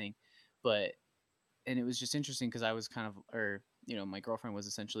kind of thing. But and it was just interesting because I was kind of, or my girlfriend was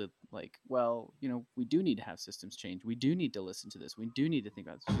essentially like, well, we do need to have systems change. We do need to listen to this. We do need to think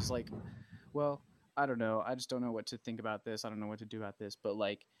about this. She's like, well, I don't know. I just don't know what to think about this. I don't know what to do about this. But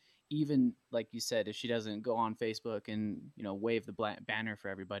like, even like you said, if she doesn't go on Facebook and wave the banner for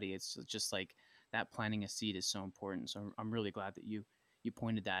everybody, it's just like that planting a seed is so important. So I'm really glad that you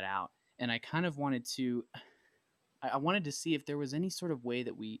pointed that out. And I kind of wanted to, I wanted to see if there was any sort of way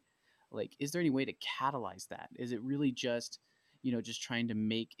that we, like, is there any way to catalyze that? Is it really just, just trying to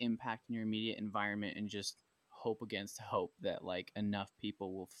make impact in your immediate environment and just hope against hope that like enough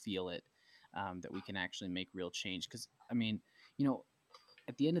people will feel it, that we can actually make real change? Because I mean, you know,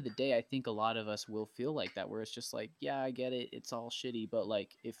 at the end of the day, I think a lot of us will feel like that, where it's just like, yeah, I get it, it's all shitty, but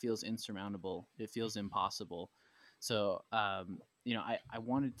like it feels insurmountable, it feels impossible. So, I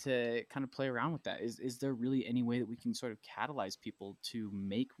wanted to kind of play around with that. Is there really any way that we can sort of catalyze people to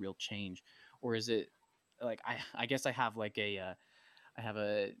make real change, or is it like I guess I have like I have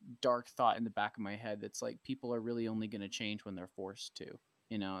a dark thought in the back of my head that's like people are really only going to change when they're forced to.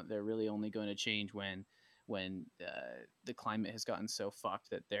 They're really only going to change when the climate has gotten so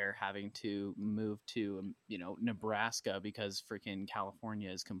fucked that they're having to move to Nebraska because freaking California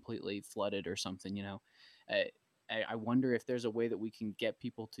is completely flooded or something. Uh, I wonder if there's a way that we can get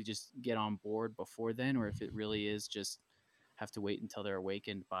people to just get on board before then, or if it really is just have to wait until they're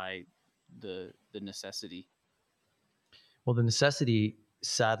awakened by the necessity. Well, the necessity,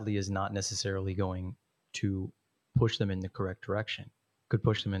 sadly, is not necessarily going to push them in the correct direction. Could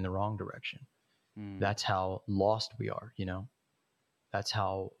push them in the wrong direction. That's how lost we are. That's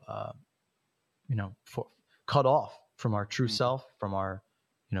how cut off from our true self, from our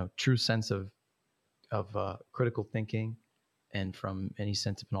true sense of critical thinking, and from any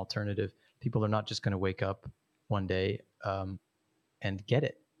sense of an alternative. People are not just going to wake up one day and get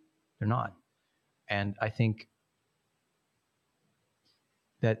it. They're not. And I think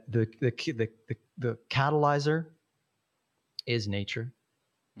that the catalyzer is nature,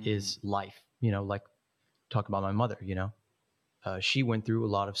 is life. Like talk about my mother. She went through a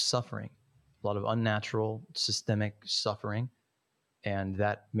lot of suffering, a lot of unnatural systemic suffering, and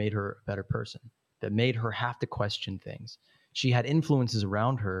that made her a better person. That made her have to question things. She had influences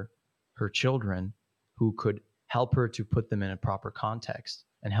around her children, who could help her to put them in a proper context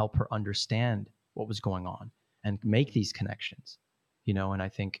and help her understand what was going on and make these connections. And I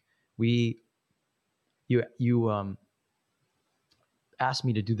think you asked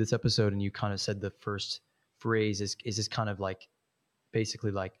me to do this episode, and you kind of said the first phrase is this kind of like basically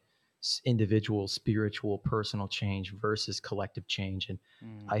like individual, spiritual, personal change versus collective change. And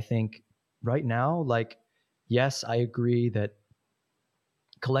I think right now, like, yes, I agree that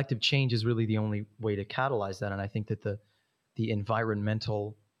collective change is really the only way to catalyze that. And I think that the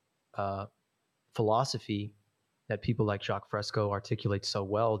environmental philosophy that people like Jacques Fresco articulate so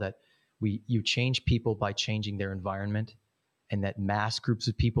well, that you change people by changing their environment, and that mass groups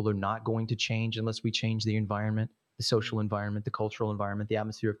of people are not going to change unless we change the environment, the social environment, the cultural environment, the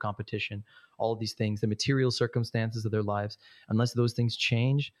atmosphere of competition, all of these things, the material circumstances of their lives. Unless those things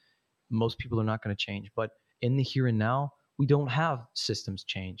change, most people are not going to change. But in the here and now, we don't have systems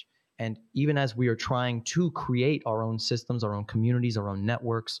change. And even as we are trying to create our own systems, our own communities, our own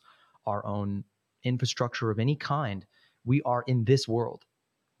networks, our own infrastructure of any kind, we are in this world.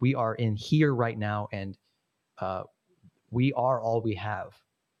 We are in here right now, and we are all we have.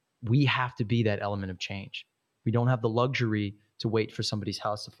 We have to be that element of change. We don't have the luxury to wait for somebody's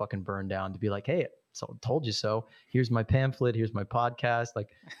house to fucking burn down to be like, hey, so told you so. Here's my pamphlet. Here's my podcast. Like,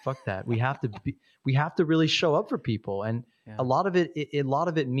 fuck that. We have to really show up for people. And a lot of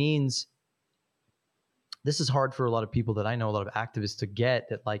it means, this is hard for a lot of people that I know, a lot of activists to get,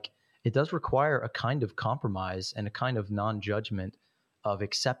 that like, it does require a kind of compromise and a kind of non-judgment of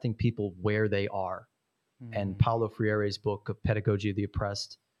accepting people where they are. And Paulo Freire's book of Pedagogy of the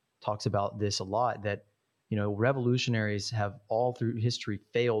Oppressed talks about this a lot, that revolutionaries have all through history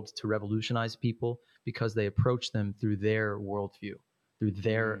failed to revolutionize people because they approach them through their worldview, through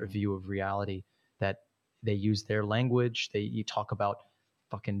their view of reality, that they use their language. You talk about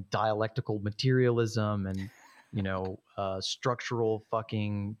fucking dialectical materialism and, structural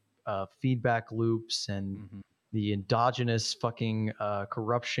fucking feedback loops and the endogenous fucking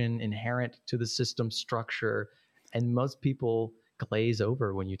corruption inherent to the system structure. And most people glaze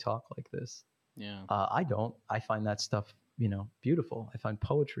over when you talk like this. Yeah. I don't. I find that stuff, beautiful. I find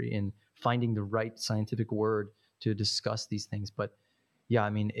poetry in finding the right scientific word to discuss these things. But yeah, I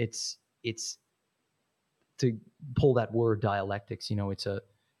mean, it's to pull that word dialectics,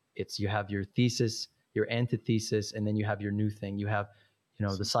 it's you have your thesis, your antithesis, and then you have your new thing. You have,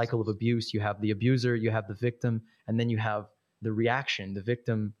 the cycle of abuse. You have the abuser, you have the victim, and then you have the reaction. The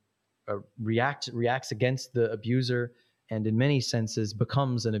victim reacts against the abuser, and in many senses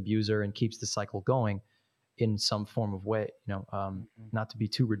becomes an abuser and keeps the cycle going in some form of way. Not to be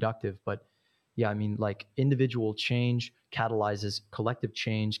too reductive, but yeah, I mean, like, individual change catalyzes collective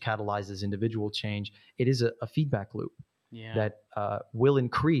change, catalyzes individual change. It is a feedback loop that will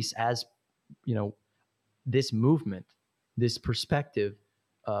increase as this movement, this perspective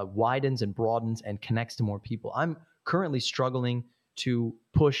widens and broadens and connects to more people. I'm currently struggling to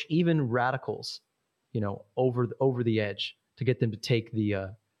push even radicals, over the edge, to get them to take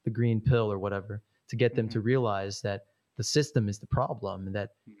the green pill or whatever, to get them to realize that the system is the problem. And that,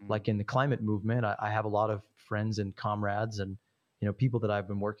 like in the climate movement, I have a lot of friends and comrades and people that I've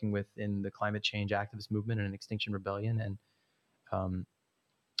been working with in the climate change activist movement and Extinction Rebellion. And um,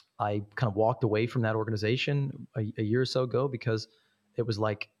 I kind of walked away from that organization a year or so ago because it was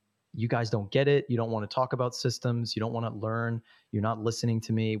like, you guys don't get it. You don't want to talk about systems. You don't want to learn. You're not listening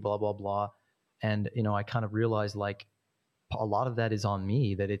to me, blah, blah, blah. And, I kind of realized like a lot of that is on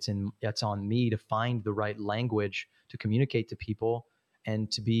me, that it's on me to find the right language to communicate to people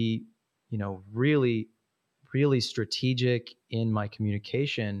and to be, really, really strategic in my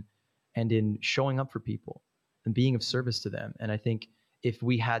communication and in showing up for people and being of service to them. And I think if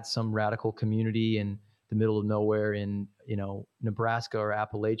we had some radical community in the middle of nowhere in, Nebraska or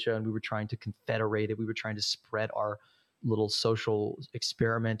Appalachia, and we were trying to confederate it, we were trying to spread our little social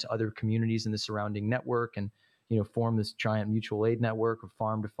experiment to other communities in the surrounding network and, form this giant mutual aid network of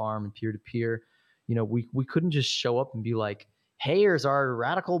farm to farm and peer to peer. We couldn't just show up and be like, hey, here's our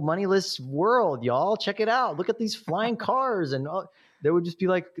radical moneyless world, y'all. Check it out. Look at these flying cars. And they would just be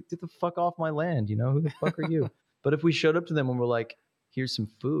like, get the fuck off my land. Who the fuck are you? But if we showed up to them and we're like, here's some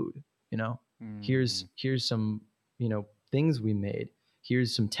food, here's some, things we made.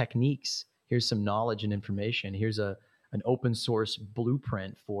 Here's some techniques. Here's some knowledge and information. Here's an open source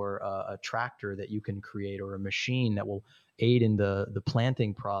blueprint for a tractor that you can create, or a machine that will aid in the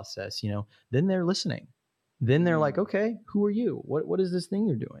planting process, then they're listening. Then they're like, okay, who are you? What is this thing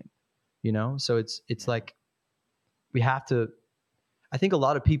you're doing? So it's like, we have to, I think a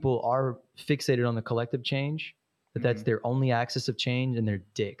lot of people are fixated on the collective change, that that's their only axis of change, and they're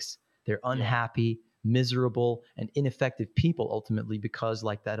dicks. They're unhappy, miserable, and ineffective people ultimately, because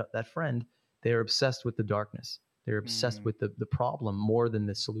like that friend, they're obsessed with the darkness. They're obsessed with the problem more than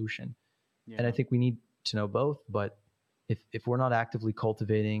the solution. Yeah. And I think we need to know both. But if we're not actively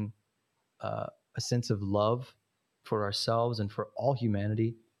cultivating a sense of love for ourselves and for all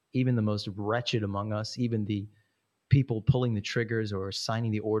humanity, even the most wretched among us, even the people pulling the triggers or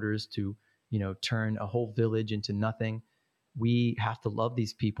signing the orders to, turn a whole village into nothing, we have to love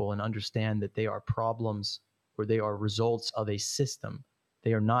these people and understand that they are problems, or they are results of a system.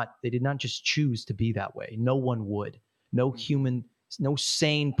 They did not just choose to be that way. No one would. No human, no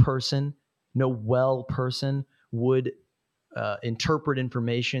sane person, no well person would interpret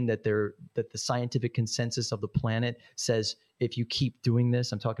information that the scientific consensus of the planet says, if you keep doing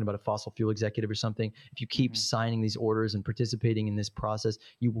this, I'm talking about a fossil fuel executive or something, if you keep signing these orders and participating in this process,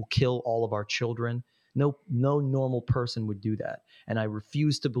 you will kill all of our children. No normal person would do that. And I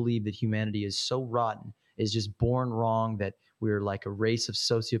refuse to believe that humanity is so rotten, is just born wrong, that we're like a race of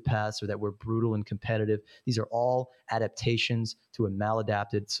sociopaths, or that we're brutal and competitive. These are all adaptations to a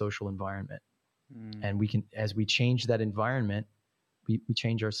maladapted social environment. And we can, as we change that environment, we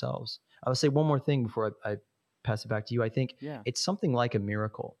change ourselves. I would say one more thing before I pass it back to you. I think it's something like a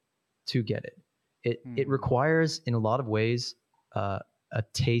miracle to get it. It requires, in a lot of ways, a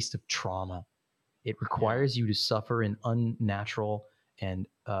taste of trauma. It requires you to suffer in unnatural and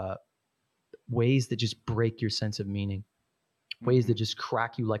ways that just break your sense of meaning, ways that just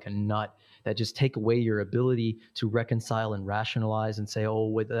crack you like a nut, that just take away your ability to reconcile and rationalize and say, oh,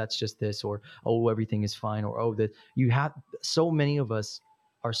 wait, that's just this, or, oh, everything is fine, or, oh, that you have. So many of us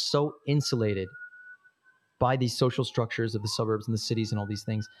are so insulated by these social structures of the suburbs and the cities and all these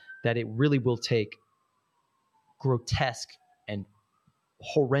things, that it really will take grotesque and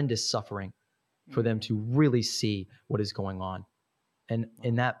horrendous suffering for them to really see what is going on. And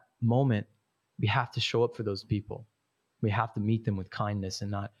in that moment, we have to show up for those people. We have to meet them with kindness and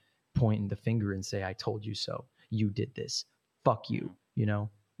not point the finger and say, I told you so. You did this. Fuck you.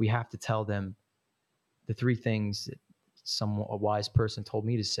 We have to tell them the three things that a wise person told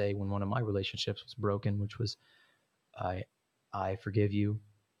me to say when one of my relationships was broken, which was, I forgive you,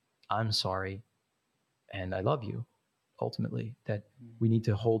 I'm sorry, and I love you. Ultimately, that we need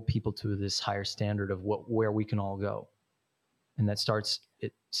to hold people to this higher standard of where we can all go. And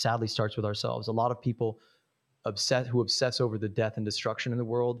it sadly starts with ourselves. A lot of people who obsess over the death and destruction in the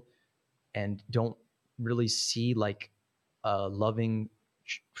world and don't really see like a loving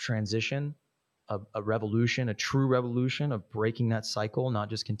transition, a revolution, a true revolution of breaking that cycle, not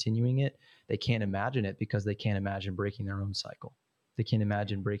just continuing it. They can't imagine it because they can't imagine breaking their own cycle. They can't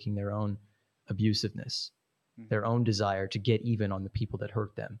imagine breaking their own abusiveness, their own desire to get even on the people that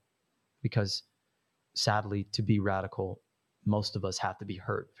hurt them. Because sadly, to be radical, most of us have to be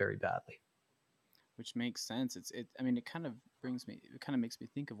hurt very badly. Which makes sense. It kind of makes me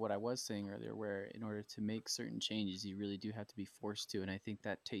think of what I was saying earlier, where in order to make certain changes, you really do have to be forced to. And I think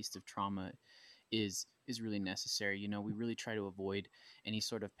that taste of trauma is really necessary. We really try to avoid any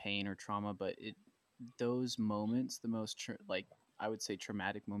sort of pain or trauma, but those moments, the most I would say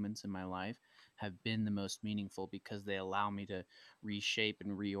traumatic moments in my life, have been the most meaningful because they allow me to reshape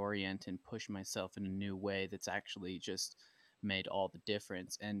and reorient and push myself in a new way that's actually just made all the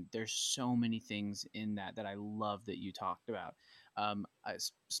difference. And there's so many things in that I love that you talked about.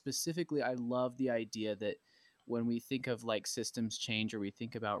 Specifically, I love the idea that when we think of like systems change or we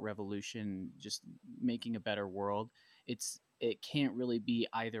think about revolution, just making a better world, it can't really be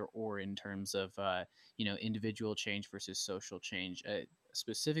either or in terms of individual change versus social change.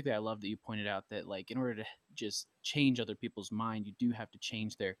 Specifically, I love that you pointed out that like in order to just change other people's mind, you do have to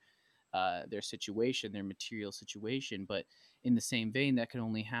change their situation, their material situation. But in the same vein, that can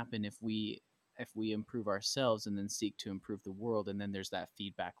only happen if we improve ourselves and then seek to improve the world. And then there's that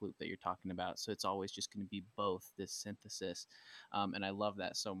feedback loop that you're talking about. So it's always just going to be both, this synthesis. And I love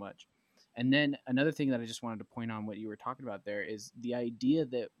that so much. And then another thing that I just wanted to point on what you were talking about there is the idea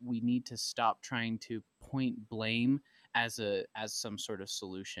that we need to stop trying to point blame as some sort of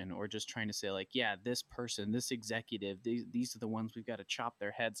solution, or just trying to say like, yeah, this person, this executive, these are the ones we've got to chop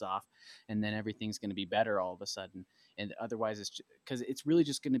their heads off, and then everything's going to be better all of a sudden. And otherwise, it's because it's really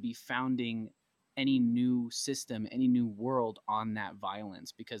just going to be founding any new system, any new world on that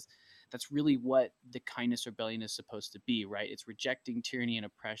violence, because that's really what the kindness rebellion is supposed to be, right? It's rejecting tyranny and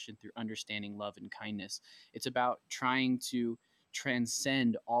oppression through understanding, love, and kindness. It's about trying to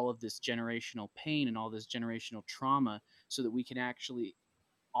transcend all of this generational pain and all this generational trauma so that we can actually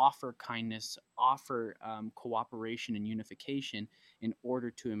offer kindness, offer cooperation and unification in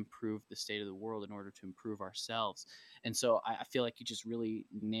order to improve the state of the world, in order to improve ourselves. And so I feel like you just really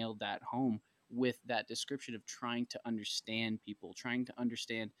nailed that home with that description of trying to understand people, trying to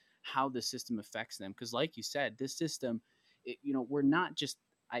understand how the system affects them. Because, like you said, this system, we're not just.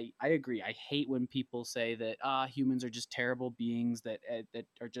 I agree. I hate when people say that humans are just terrible beings that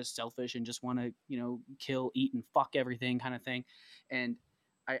are just selfish and just want to kill, eat, and fuck everything kind of thing. And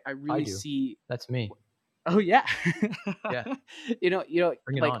I I really do. see. That's me. Oh yeah. Yeah.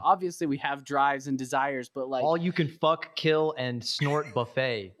 Like on. obviously we have drives and desires, but like all you can fuck, kill, and snort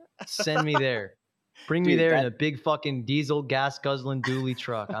buffet. Send me there. Bring me dude, there in a big fucking diesel gas guzzling dually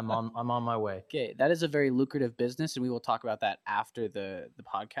truck. I'm on my way. okay, that is a very lucrative business, and we will talk about that after the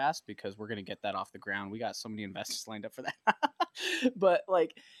podcast because we're gonna get that off the ground. We got so many investors lined up for that. But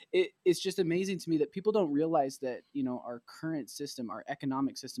like it's just amazing to me that people don't realize that our current system, our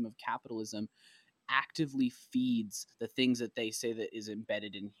economic system of capitalism, actively feeds the things that they say that is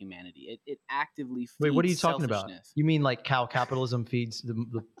embedded in humanity. It actively Wait, what are you feeds talking about? selfishness. You mean like how capitalism feeds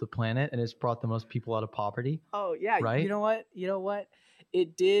the planet and it's brought the most people out of poverty, Oh yeah, you right? know what?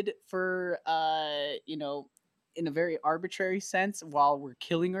 It did for in a very arbitrary sense while we're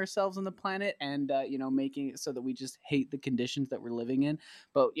killing ourselves on the planet and making it so that we just hate the conditions that we're living in.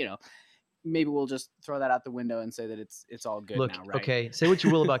 But maybe we'll just throw that out the window and say that it's all good Look, now, right? okay, say what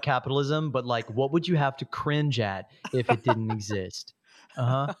you will about capitalism, but like, what would you have to cringe at if it didn't exist?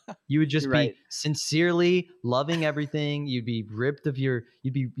 You would just You're be right. sincerely loving everything. You'd be ripped of your.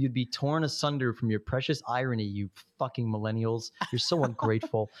 You'd be torn asunder from your precious irony. You fucking millennials. You're so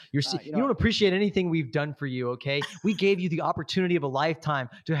ungrateful. You don't appreciate anything we've done for you. Okay, we gave you the opportunity of a lifetime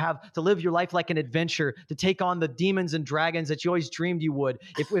to live your life like an adventure, to take on the demons and dragons that you always dreamed you would.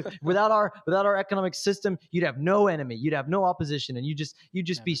 If without our economic system, you'd have no enemy. You'd have no opposition, and you'd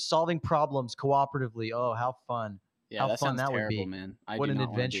just be solving problems cooperatively. Oh, how fun! Yeah, How that fun sounds that would terrible, be. man. I What do an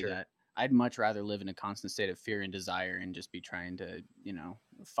not want to do adventure. that. I'd much rather live in a constant state of fear and desire and just be trying to,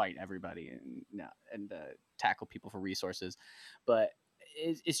 fight everybody and tackle people for resources. But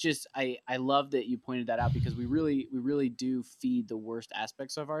it's just I love that you pointed that out because we really do feed the worst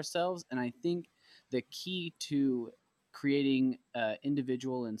aspects of ourselves, and I think the key to creating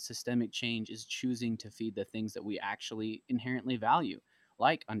individual and systemic change is choosing to feed the things that we actually inherently value,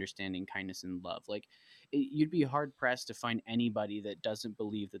 like understanding, kindness, and love. Like you'd be hard pressed to find anybody that doesn't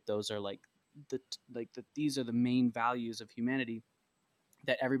believe that those are that these are the main values of humanity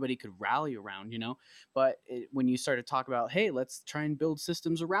that everybody could rally around. But when you start to talk about, hey, let's try and build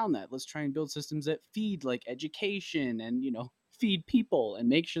systems around that, let's try and build systems that feed like education and feed people and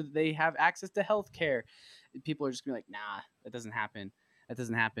make sure that they have access to healthcare, people are just gonna be like, nah, that doesn't happen. That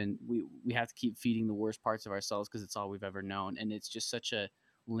doesn't happen. We have to keep feeding the worst parts of ourselves because it's all we've ever known, and it's just such a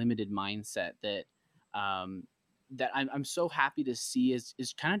limited mindset um, that I'm so happy to see is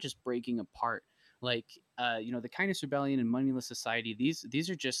kind of just breaking apart. Like the Kindness Rebellion and Moneyless Society. These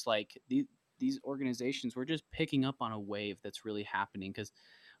are just like these organizations. We're just picking up on a wave that's really happening because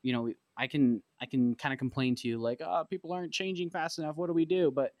I can kind of complain to you like, oh, people aren't changing fast enough. What do we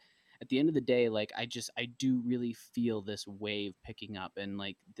do? But at the end of the day, like I do really feel this wave picking up and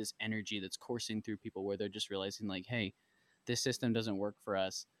like this energy that's coursing through people where they're just realizing like, hey, this system doesn't work for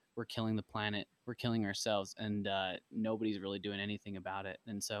us. we're killing the planet, we're killing ourselves, and nobody's really doing anything about it.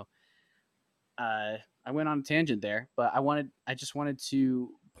 And so I went on a tangent there, but I just wanted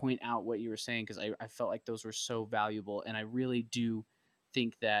to point out what you were saying, because I felt like those were so valuable, and I really do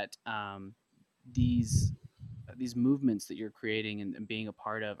think that these movements that you're creating and being a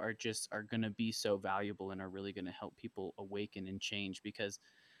part of are going to be so valuable and are really going to help people awaken and change, because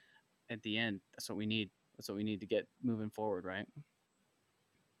at the end, that's what we need. That's what we need to get moving forward, right?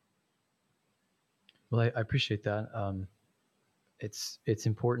 Well, I appreciate that. It's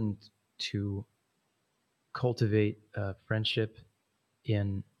important to cultivate friendship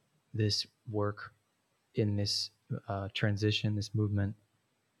in this work, in this transition, this movement.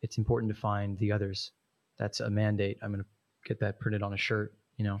 It's important to find the others. That's a mandate. I'm going to get that printed on a shirt.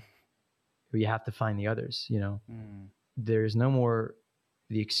 You have to find the others. There's no more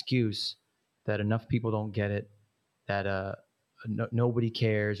the excuse that enough people don't get it, that nobody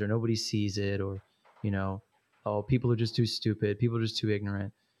cares or nobody sees it, or oh, people are just too stupid, people are just too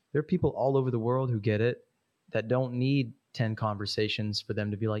ignorant. There are people all over the world who get it, that don't need 10 conversations for them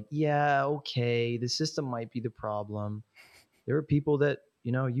to be like, yeah, okay, the system might be the problem. There are people that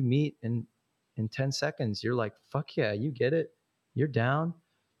you meet and in 10 seconds you're like, fuck yeah, you get it, you're down.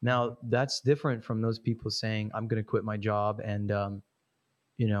 Now that's different from those people saying, I'm going to quit my job and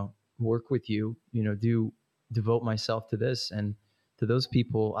work with you, devote myself to this. And to those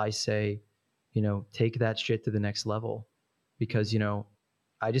people I say, take that shit to the next level. Because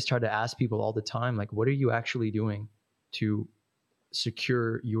I just try to ask people all the time, like, what are you actually doing to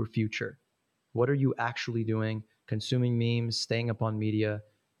secure your future? What are you actually doing? Consuming memes, staying up on media,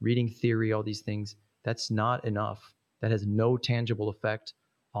 reading theory, all these things, that's not enough. That has no tangible effect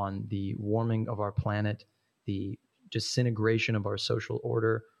on the warming of our planet, the disintegration of our social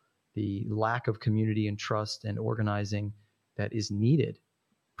order, the lack of community and trust and organizing that is needed,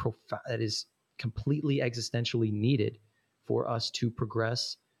 that is completely existentially needed for us to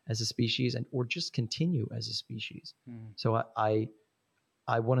progress as a species, and or just continue as a species. So I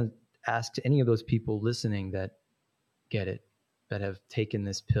want to ask to any of those people listening that get it, that have taken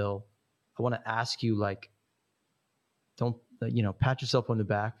this pill, I want to ask you, like, don't pat yourself on the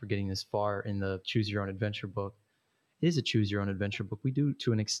back for getting this far in the Choose Your Own Adventure book. It is a Choose Your Own Adventure book. We do,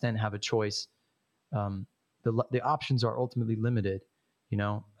 to an extent, have a choice. The options are ultimately limited.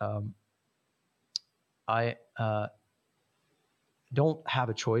 I don't have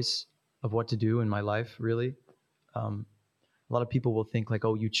a choice of what to do in my life, really. A lot of people will think like,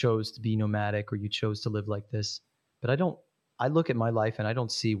 oh, you chose to be nomadic or you chose to live like this. But I don't. I look at my life and I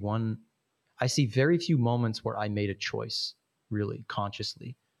don't see one. I see very few moments where I made a choice, really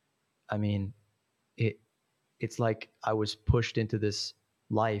consciously. I mean, it's like I was pushed into this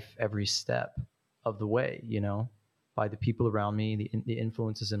life every step of the way, by the people around me, the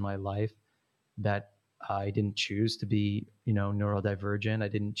influences in my life, that I didn't choose to be, neurodivergent. I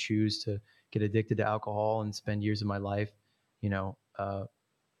didn't choose to get addicted to alcohol and spend years of my life,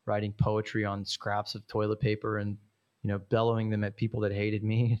 writing poetry on scraps of toilet paper and, bellowing them at people that hated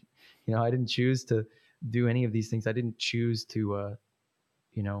me. I didn't choose to do any of these things. I didn't choose to,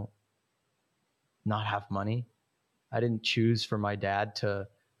 not have money. I didn't choose for my dad to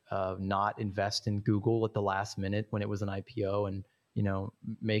not invest in Google at the last minute when it was an IPO and,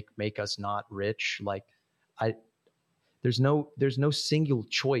 make us not rich. Like there's no single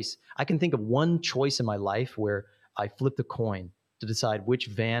choice. I can think of one choice in my life where I flipped a coin to decide which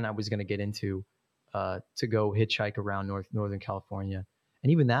van I was going to get into to go hitchhike around Northern California.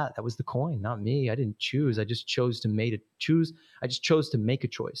 And even that was the coin, not me. I didn't choose. I just chose to make a choice.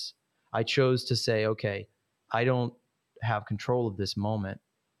 I chose to say, okay, I don't have control of this moment.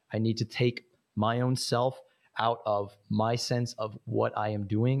 I need to take my own self out of my sense of what I am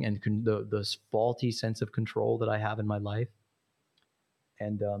doing and the faulty sense of control that I have in my life.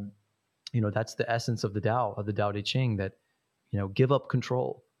 And, that's the essence of the Tao Te Ching, that, give up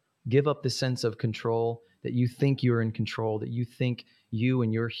control, give up the sense of control, that you think you're in control, that you think you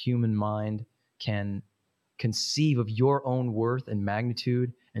and your human mind can conceive of your own worth and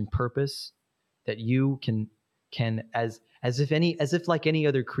magnitude and purpose, that you can as if like any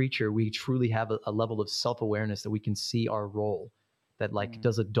other creature, we truly have a level of self-awareness that we can see our role. That, like,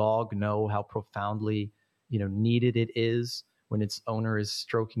 does a dog know how profoundly, needed it is when its owner is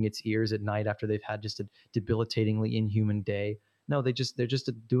stroking its ears at night after they've had just a debilitatingly inhuman day? No, they're just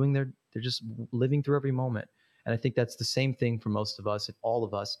living through every moment. And I think that's the same thing for most of us, if all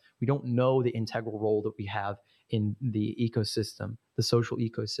of us. We don't know the integral role that we have in the ecosystem, the social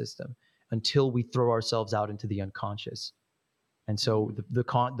ecosystem, until we throw ourselves out into the unconscious. And so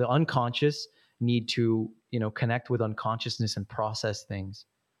the unconscious need to, connect with unconsciousness and process things.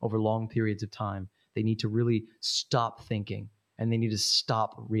 over long periods of time. They need to really stop thinking, and they need to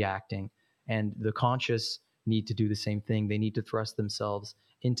stop reacting. And the conscious need to do the same thing. They need to thrust themselves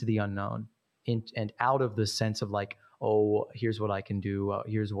into the unknown, and out of the sense of like, oh, here's what I can do,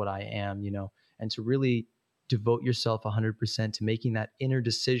 here's what I am, and to really devote yourself 100% to making that inner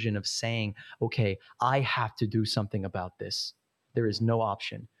decision of saying, okay, I have to do something about this. There is no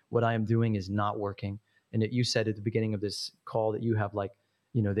option. What I am doing is not working. And you said at the beginning of this call that you have like,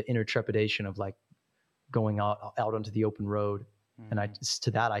 the inner trepidation of like going out onto the open road. And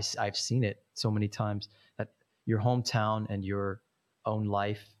I've seen it so many times that your hometown and your own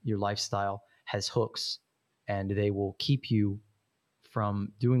life, your lifestyle has hooks, and they will keep you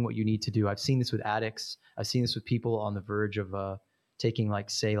from doing what you need to do. I've seen this with addicts. I've seen this with people on the verge of taking, like,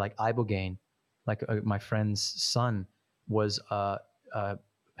 say, like Ibogaine. Like my friend's son was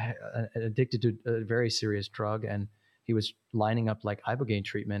addicted to a very serious drug, and he was lining up like Ibogaine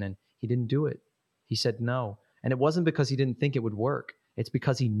treatment, and he didn't do it. He said no. And it wasn't because he didn't think it would work. It's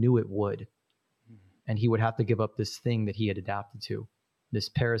because he knew it would. And he would have to give up this thing that he had adapted to, this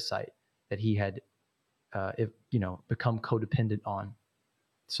parasite that he had, become codependent on.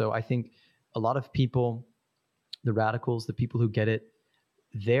 So I think a lot of people, the radicals, the people who get it,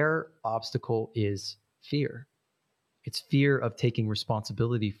 their obstacle is fear. It's fear of taking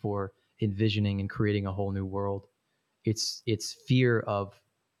responsibility for envisioning and creating a whole new world. It's fear of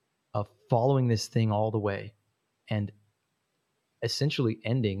following this thing all the way and essentially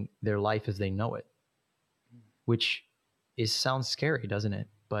ending their life as they know it, which sounds scary, doesn't it?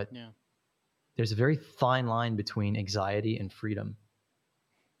 But yeah. There's a very fine line between anxiety and freedom.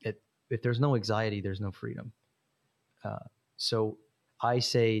 If there's no anxiety, there's no freedom. So I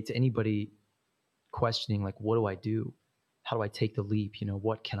say to anybody questioning, like, what do I do? How do I take the leap?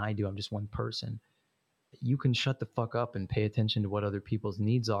 What can I do? I'm just one person. You can shut the fuck up and pay attention to what other people's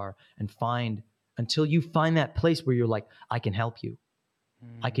needs are and until you find that place where you're like, I can help you.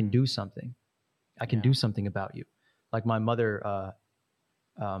 I can do something. I can do something about you. Like my mother,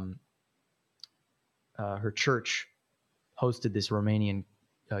 her church hosted this Romanian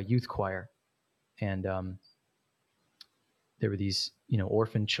youth choir, and there were these,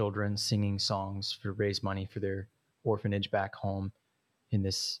 orphan children singing songs to raise money for their orphanage back home in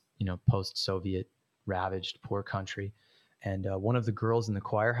this, post-Soviet ravaged poor country. And one of the girls in the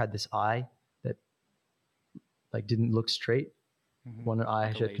choir had this eye that like didn't look straight. Mm-hmm. One eye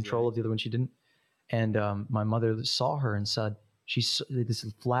like she had control of, the other one she didn't. And my mother saw her and said, this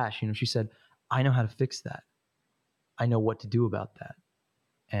flash, she said, I know how to fix that. I know what to do about that.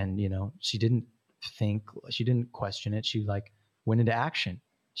 And, she didn't think, she didn't question it. She like went into action.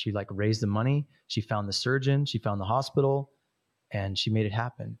 She like raised the money. She found the surgeon. She found the hospital, and she made it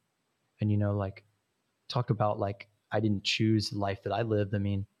happen. And, like talk about like, I didn't choose the life that I lived. I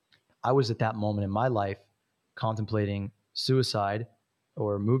mean, I was at that moment in my life contemplating suicide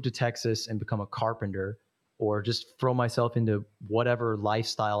or move to Texas and become a carpenter, or just throw myself into whatever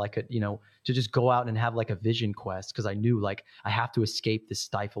lifestyle I could, to just go out and have like a vision quest. Cause I knew like I have to escape the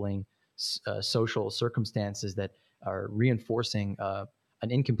stifling social circumstances that are reinforcing an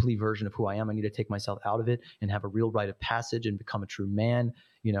incomplete version of who I am. I need to take myself out of it and have a real rite of passage and become a true man,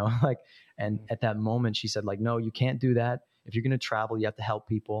 like, and at that moment she said like, no, you can't do that. If you're going to travel, you have to help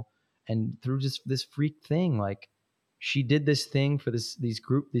people. And through just this freak thing, like she did this thing for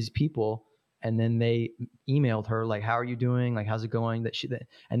these people. And then they emailed her like, how are you doing? Like, how's it going?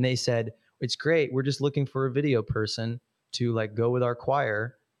 And they said, it's great. We're just looking for a video person to like go with our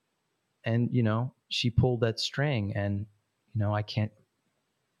choir. And, she pulled that string, and, I can't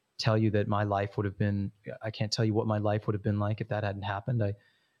tell you that I can't tell you what my life would have been like if that hadn't happened. I,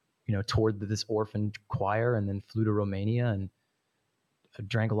 toured this orphan choir and then flew to Romania, and I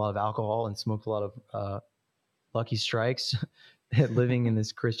drank a lot of alcohol and smoked a lot of Lucky Strikes. Living in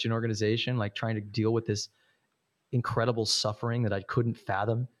this Christian organization, like trying to deal with this incredible suffering that I couldn't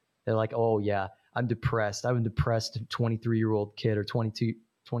fathom. They're like, oh yeah, I'm depressed. I'm a depressed 23-year-old kid or 22,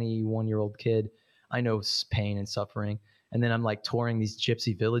 21-year-old kid. I know pain and suffering. And then I'm like touring these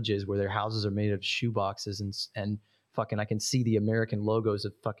gypsy villages where their houses are made of shoe boxes and fucking, I can see the American logos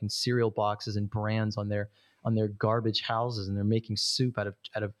of fucking cereal boxes and brands on their garbage houses. And they're making soup out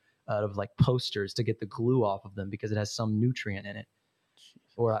of like posters to get the glue off of them because it has some nutrient in it.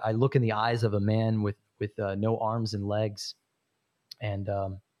 Jesus. Or I look in the eyes of a man with no arms and legs, and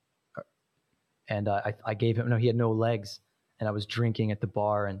I gave him, no, he had no legs, and I was drinking at the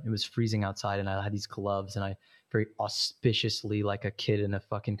bar, and it was freezing outside, and I had these gloves, and I very auspiciously, like a kid in a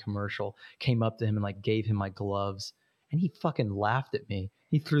fucking commercial, came up to him and like gave him my gloves, and he fucking laughed at me.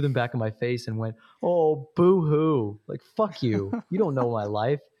 He threw them back in my face and went, oh, boo-hoo. Like, fuck you. You don't know my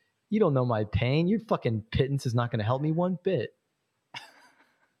life. You don't know my pain. Your fucking pittance is not going to help me one bit.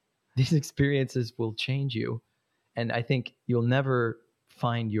 These experiences will change you. And I think you'll never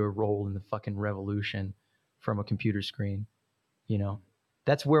find your role in the fucking revolution from a computer screen. You know,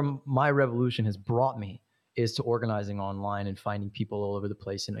 that's where my revolution has brought me, is to organizing online and finding people all over the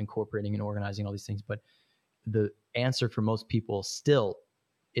place and incorporating and organizing all these things. But the answer for most people still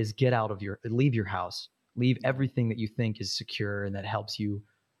is leave your house, leave everything that you think is secure and that helps you,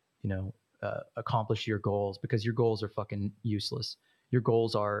 accomplish your goals, because your goals are fucking useless. Your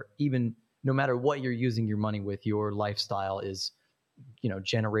goals are, even no matter what you're using your money with, your lifestyle is,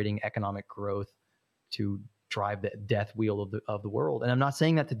 generating economic growth to drive the death wheel of the world. And I'm not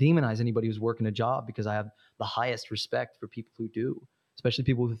saying that to demonize anybody who's working a job, because I have the highest respect for people who do, especially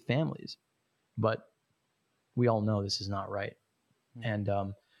people with families. But we all know this is not right. And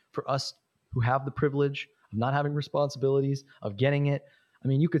for us who have the privilege of not having responsibilities, of getting it, I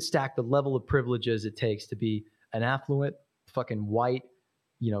mean, you could stack the level of privileges it takes to be an affluent, fucking white,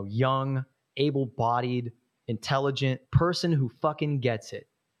 young, able-bodied, intelligent person who fucking gets it,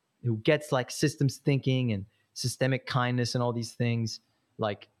 who gets like systems thinking and systemic kindness and all these things.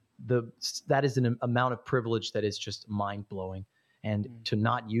 Like that is an amount of privilege that is just mind-blowing. And to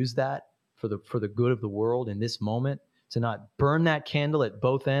not use that for the good of the world in this moment, to not burn that candle at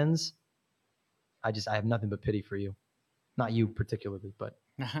both ends, I have nothing but pity for you. Not you particularly, but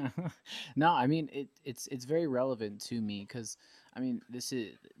No, I mean it's very relevant to me, because I mean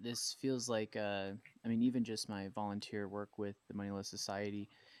this feels like I mean, even just my volunteer work with the Moneyless Society,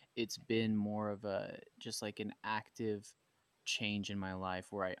 it's been more of a just like an active change in my life,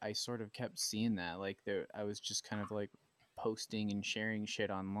 where I sort of kept seeing that, like I was just kind of like posting and sharing shit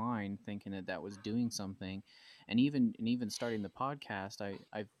online, thinking that was doing something. And even starting the podcast,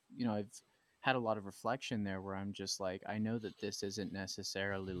 I've had a lot of reflection there, where I'm just like, I know that this isn't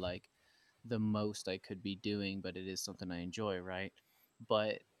necessarily like the most I could be doing, but it is something I enjoy, right?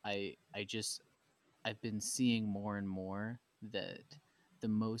 But I've been seeing more and more that the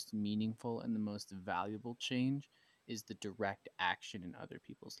most meaningful and the most valuable change is the direct action in other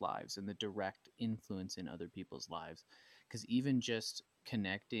people's lives and the direct influence in other people's lives. Because even just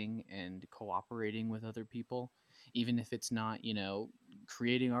connecting and cooperating with other people, even if it's not,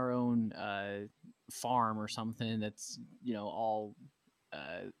 creating our own farm or something that's, all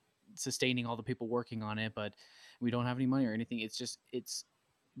uh, sustaining all the people working on it, but we don't have any money or anything. It's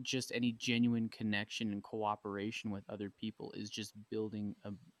just any genuine connection and cooperation with other people is just building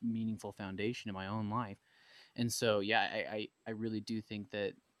a meaningful foundation in my own life. And so, yeah, I really do think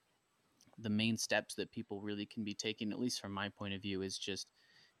that the main steps that people really can be taking, at least from my point of view, is just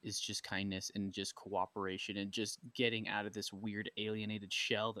kindness and just cooperation and just getting out of this weird alienated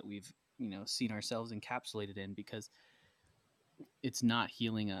shell that we've seen ourselves encapsulated in, because it's not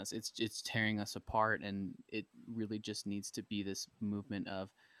healing us, it's tearing us apart. And it really just needs to be this movement of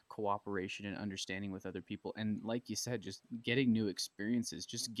cooperation and understanding with other people, and like you said, just getting new experiences,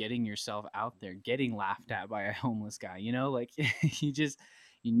 just getting yourself out there, getting laughed at by a homeless guy, like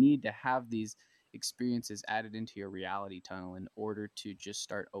you need to have these experiences added into your reality tunnel in order to just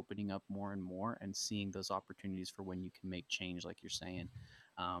start opening up more and more and seeing those opportunities for when you can make change, like you're saying,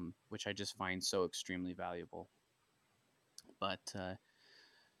 which I just find so extremely valuable. But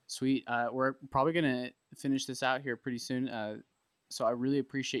sweet. We're probably going to finish this out here pretty soon. So I really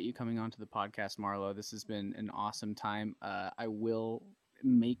appreciate you coming on to the podcast, Marlo. This has been an awesome time. I will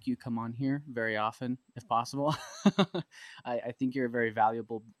make you come on here very often if possible. I think you're a very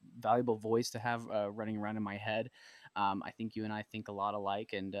valuable voice to have running around in my head. I think you and I think a lot alike,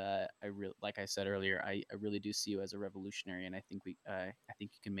 and like I said earlier, I really do see you as a revolutionary, and I think I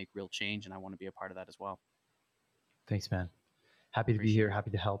think you can make real change, and I want to be a part of that as well. Thanks, man. Happy to be here.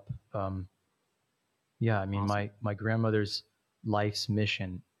 Happy to help. Yeah, I mean, Awesome. my grandmother's life's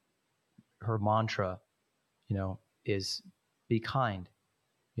mission, her mantra, is be kind,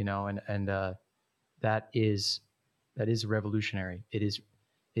 and that is revolutionary. It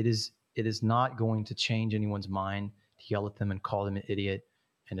is not going to change anyone's mind to yell at them and call them an idiot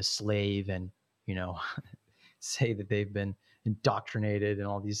and a slave and, say that they've been indoctrinated and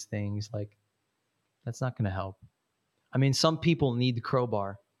all these things. Like, that's not going to help. I mean, some people need the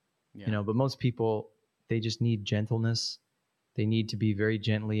crowbar, Yeah. but most people, they just need gentleness. They need to be very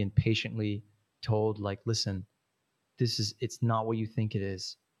gently and patiently told, like, listen, it's not what you think it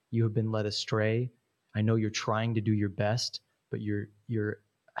is. You have been led astray. I know you're trying to do your best, but you're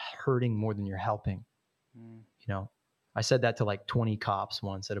hurting more than you're helping. Mm. I said that to like 20 cops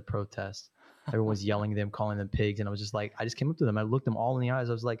once at a protest. Everyone was yelling at them, calling them pigs. And I was just like, I just came up to them. I looked them all in the eyes.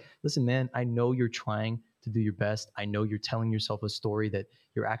 I was like, listen, man, I know you're trying to do your best. I know you're telling yourself a story that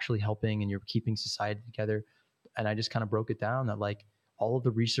you're actually helping and you're keeping society together. And I just kind of broke it down that like all of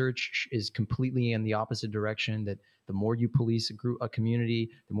the research is completely in the opposite direction, that the more you police a community,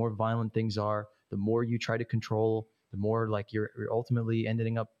 the more violent things are, the more you try to control, the more like you're ultimately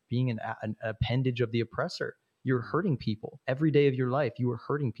ending up being an appendage of the oppressor. You're hurting people every day of your life. You are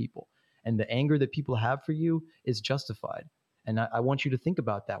hurting people. And the anger that people have for you is justified. And I want you to think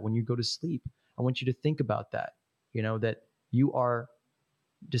about that when you go to sleep. I want you to think about that, that you are,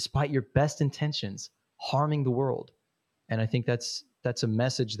 despite your best intentions, harming the world. And I think that's a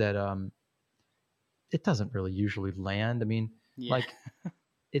message that it doesn't really usually land. I mean, like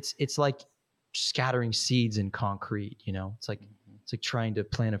it's like scattering seeds in concrete, it's like it's like trying to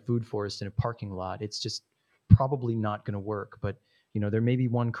plant a food forest in a parking lot. It's just probably not going to work. But there may be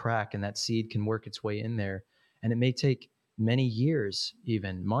one crack and that seed can work its way in there, and it may take many years,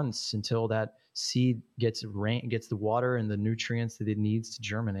 even months, until that seed gets the water and the nutrients that it needs to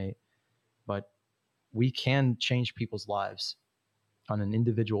germinate. But we can change people's lives on an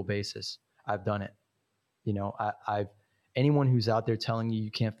individual basis. I've done it. I've anyone who's out there telling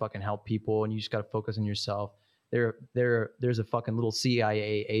you can't fucking help people and you just got to focus on yourself, there's a fucking little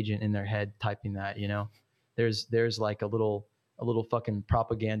CIA agent in their head typing that. There's like a little fucking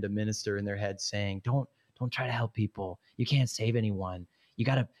propaganda minister in their head saying, don't try to help people. You can't save anyone. You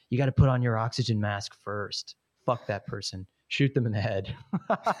gotta put on your oxygen mask first. Fuck that person. Shoot them in the head.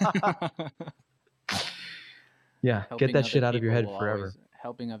 Yeah, get that shit out of your head forever.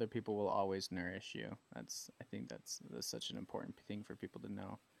 Helping other people will always nourish you. I think that's such an important thing for people to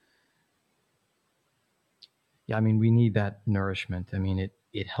know. Yeah, I mean, we need that nourishment. I mean,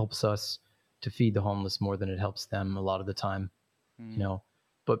 it helps us to feed the homeless more than it helps them a lot of the time,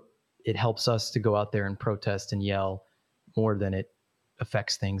 but it helps us to go out there and protest and yell more than it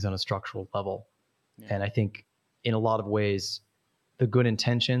affects things on a structural level. Yeah. And I think in a lot of ways, the good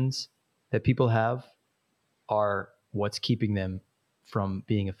intentions that people have are what's keeping them from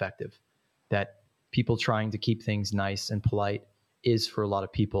being effective. That people trying to keep things nice and polite is, for a lot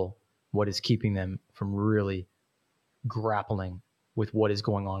of people, what is keeping them from really grappling with what is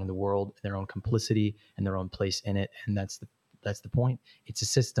going on in the world, and their own complicity and their own place in it. And that's the point. It's a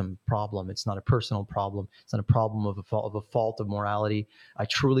system problem. It's not a personal problem. It's not a problem of a fault of morality. I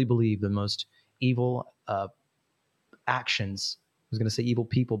truly believe the most evil actions, I was going to say evil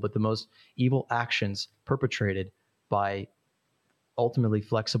people, but the most evil actions perpetrated by ultimately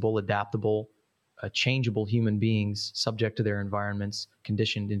flexible, adaptable, changeable human beings subject to their environments,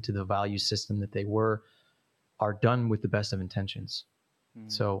 conditioned into the value system that they were, are done with the best of intentions.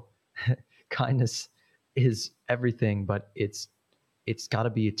 So kindness is everything, but it's got to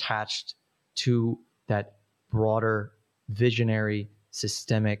be attached to that broader visionary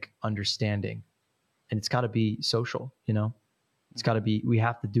systemic understanding. And it's got to be social, it's got to be, we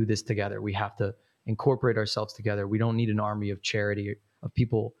have to do this together. We have to incorporate ourselves together. We don't need an army of charity, of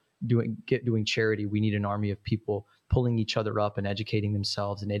people doing charity. We need an army of people pulling each other up and educating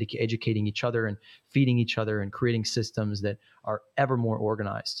themselves and educating each other and feeding each other and creating systems that are ever more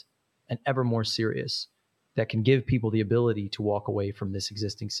organized and ever more serious, that can give people the ability to walk away from this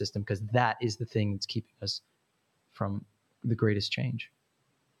existing system, because that is the thing that's keeping us from the greatest change.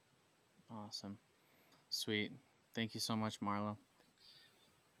 Awesome. Sweet. Thank you so much, Marlo.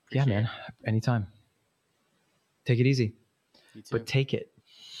 Yeah, man. Anytime. Take it easy. You too. But take it.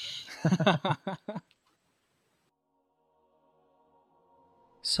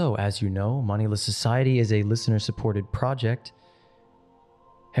 So, as you know, Moneyless Society is a listener-supported project.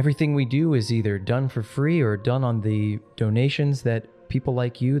 Everything we do is either done for free or done on the donations that people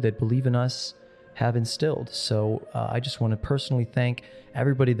like you that believe in us have instilled. So I just want to personally thank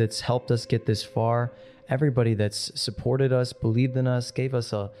everybody that's helped us get this far, everybody that's supported us, believed in us, gave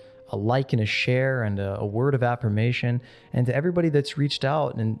us a like and a share and a word of affirmation, and to everybody that's reached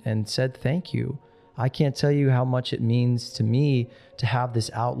out and said thank you. I can't tell you how much it means to me to have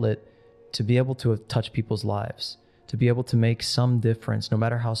this outlet, to be able to touch people's lives, to be able to make some difference, no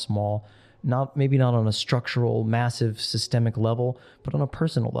matter how small, maybe not on a structural, massive, systemic level, but on a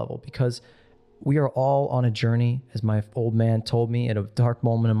personal level, because we are all on a journey, as my old man told me at a dark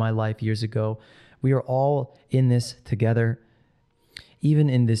moment in my life years ago. We are all in this together. Even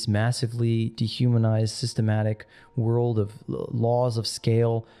in this massively dehumanized, systematic world of laws of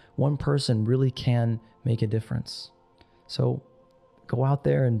scale, one person really can make a difference. So go out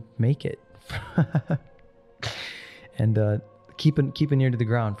there and make it. And keep an ear to the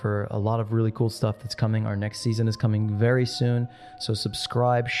ground for a lot of really cool stuff that's coming. Our next season is coming very soon. So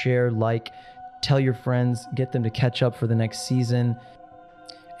subscribe, share, like, tell your friends, get them to catch up for the next season.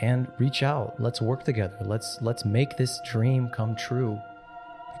 and reach out. Let's work together. Let's make this dream come true,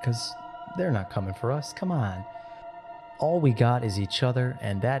 because they're not coming for us. Come on. All we got is each other,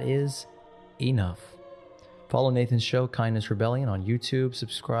 and that is enough. Follow Nathan's show, Kindness Rebellion, on YouTube.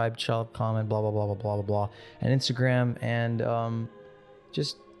 Subscribe, comment, blah, blah, blah, blah, blah, blah, blah, and Instagram. And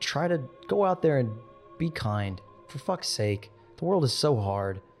just try to go out there and be kind. For fuck's sake. The world is so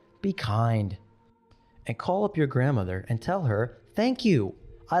hard. Be kind. And call up your grandmother and tell her, thank you.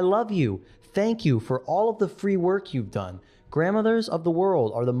 I love you. Thank you for all of the free work you've done. Grandmothers of the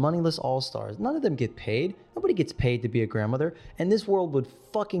world are the moneyless all-stars. None of them get paid. Nobody gets paid to be a grandmother. And this world would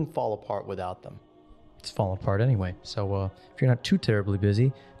fucking fall apart without them. It's falling apart anyway. So if you're not too terribly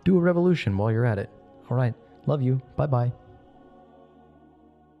busy, do a revolution while you're at it. All right. Love you. Bye-bye.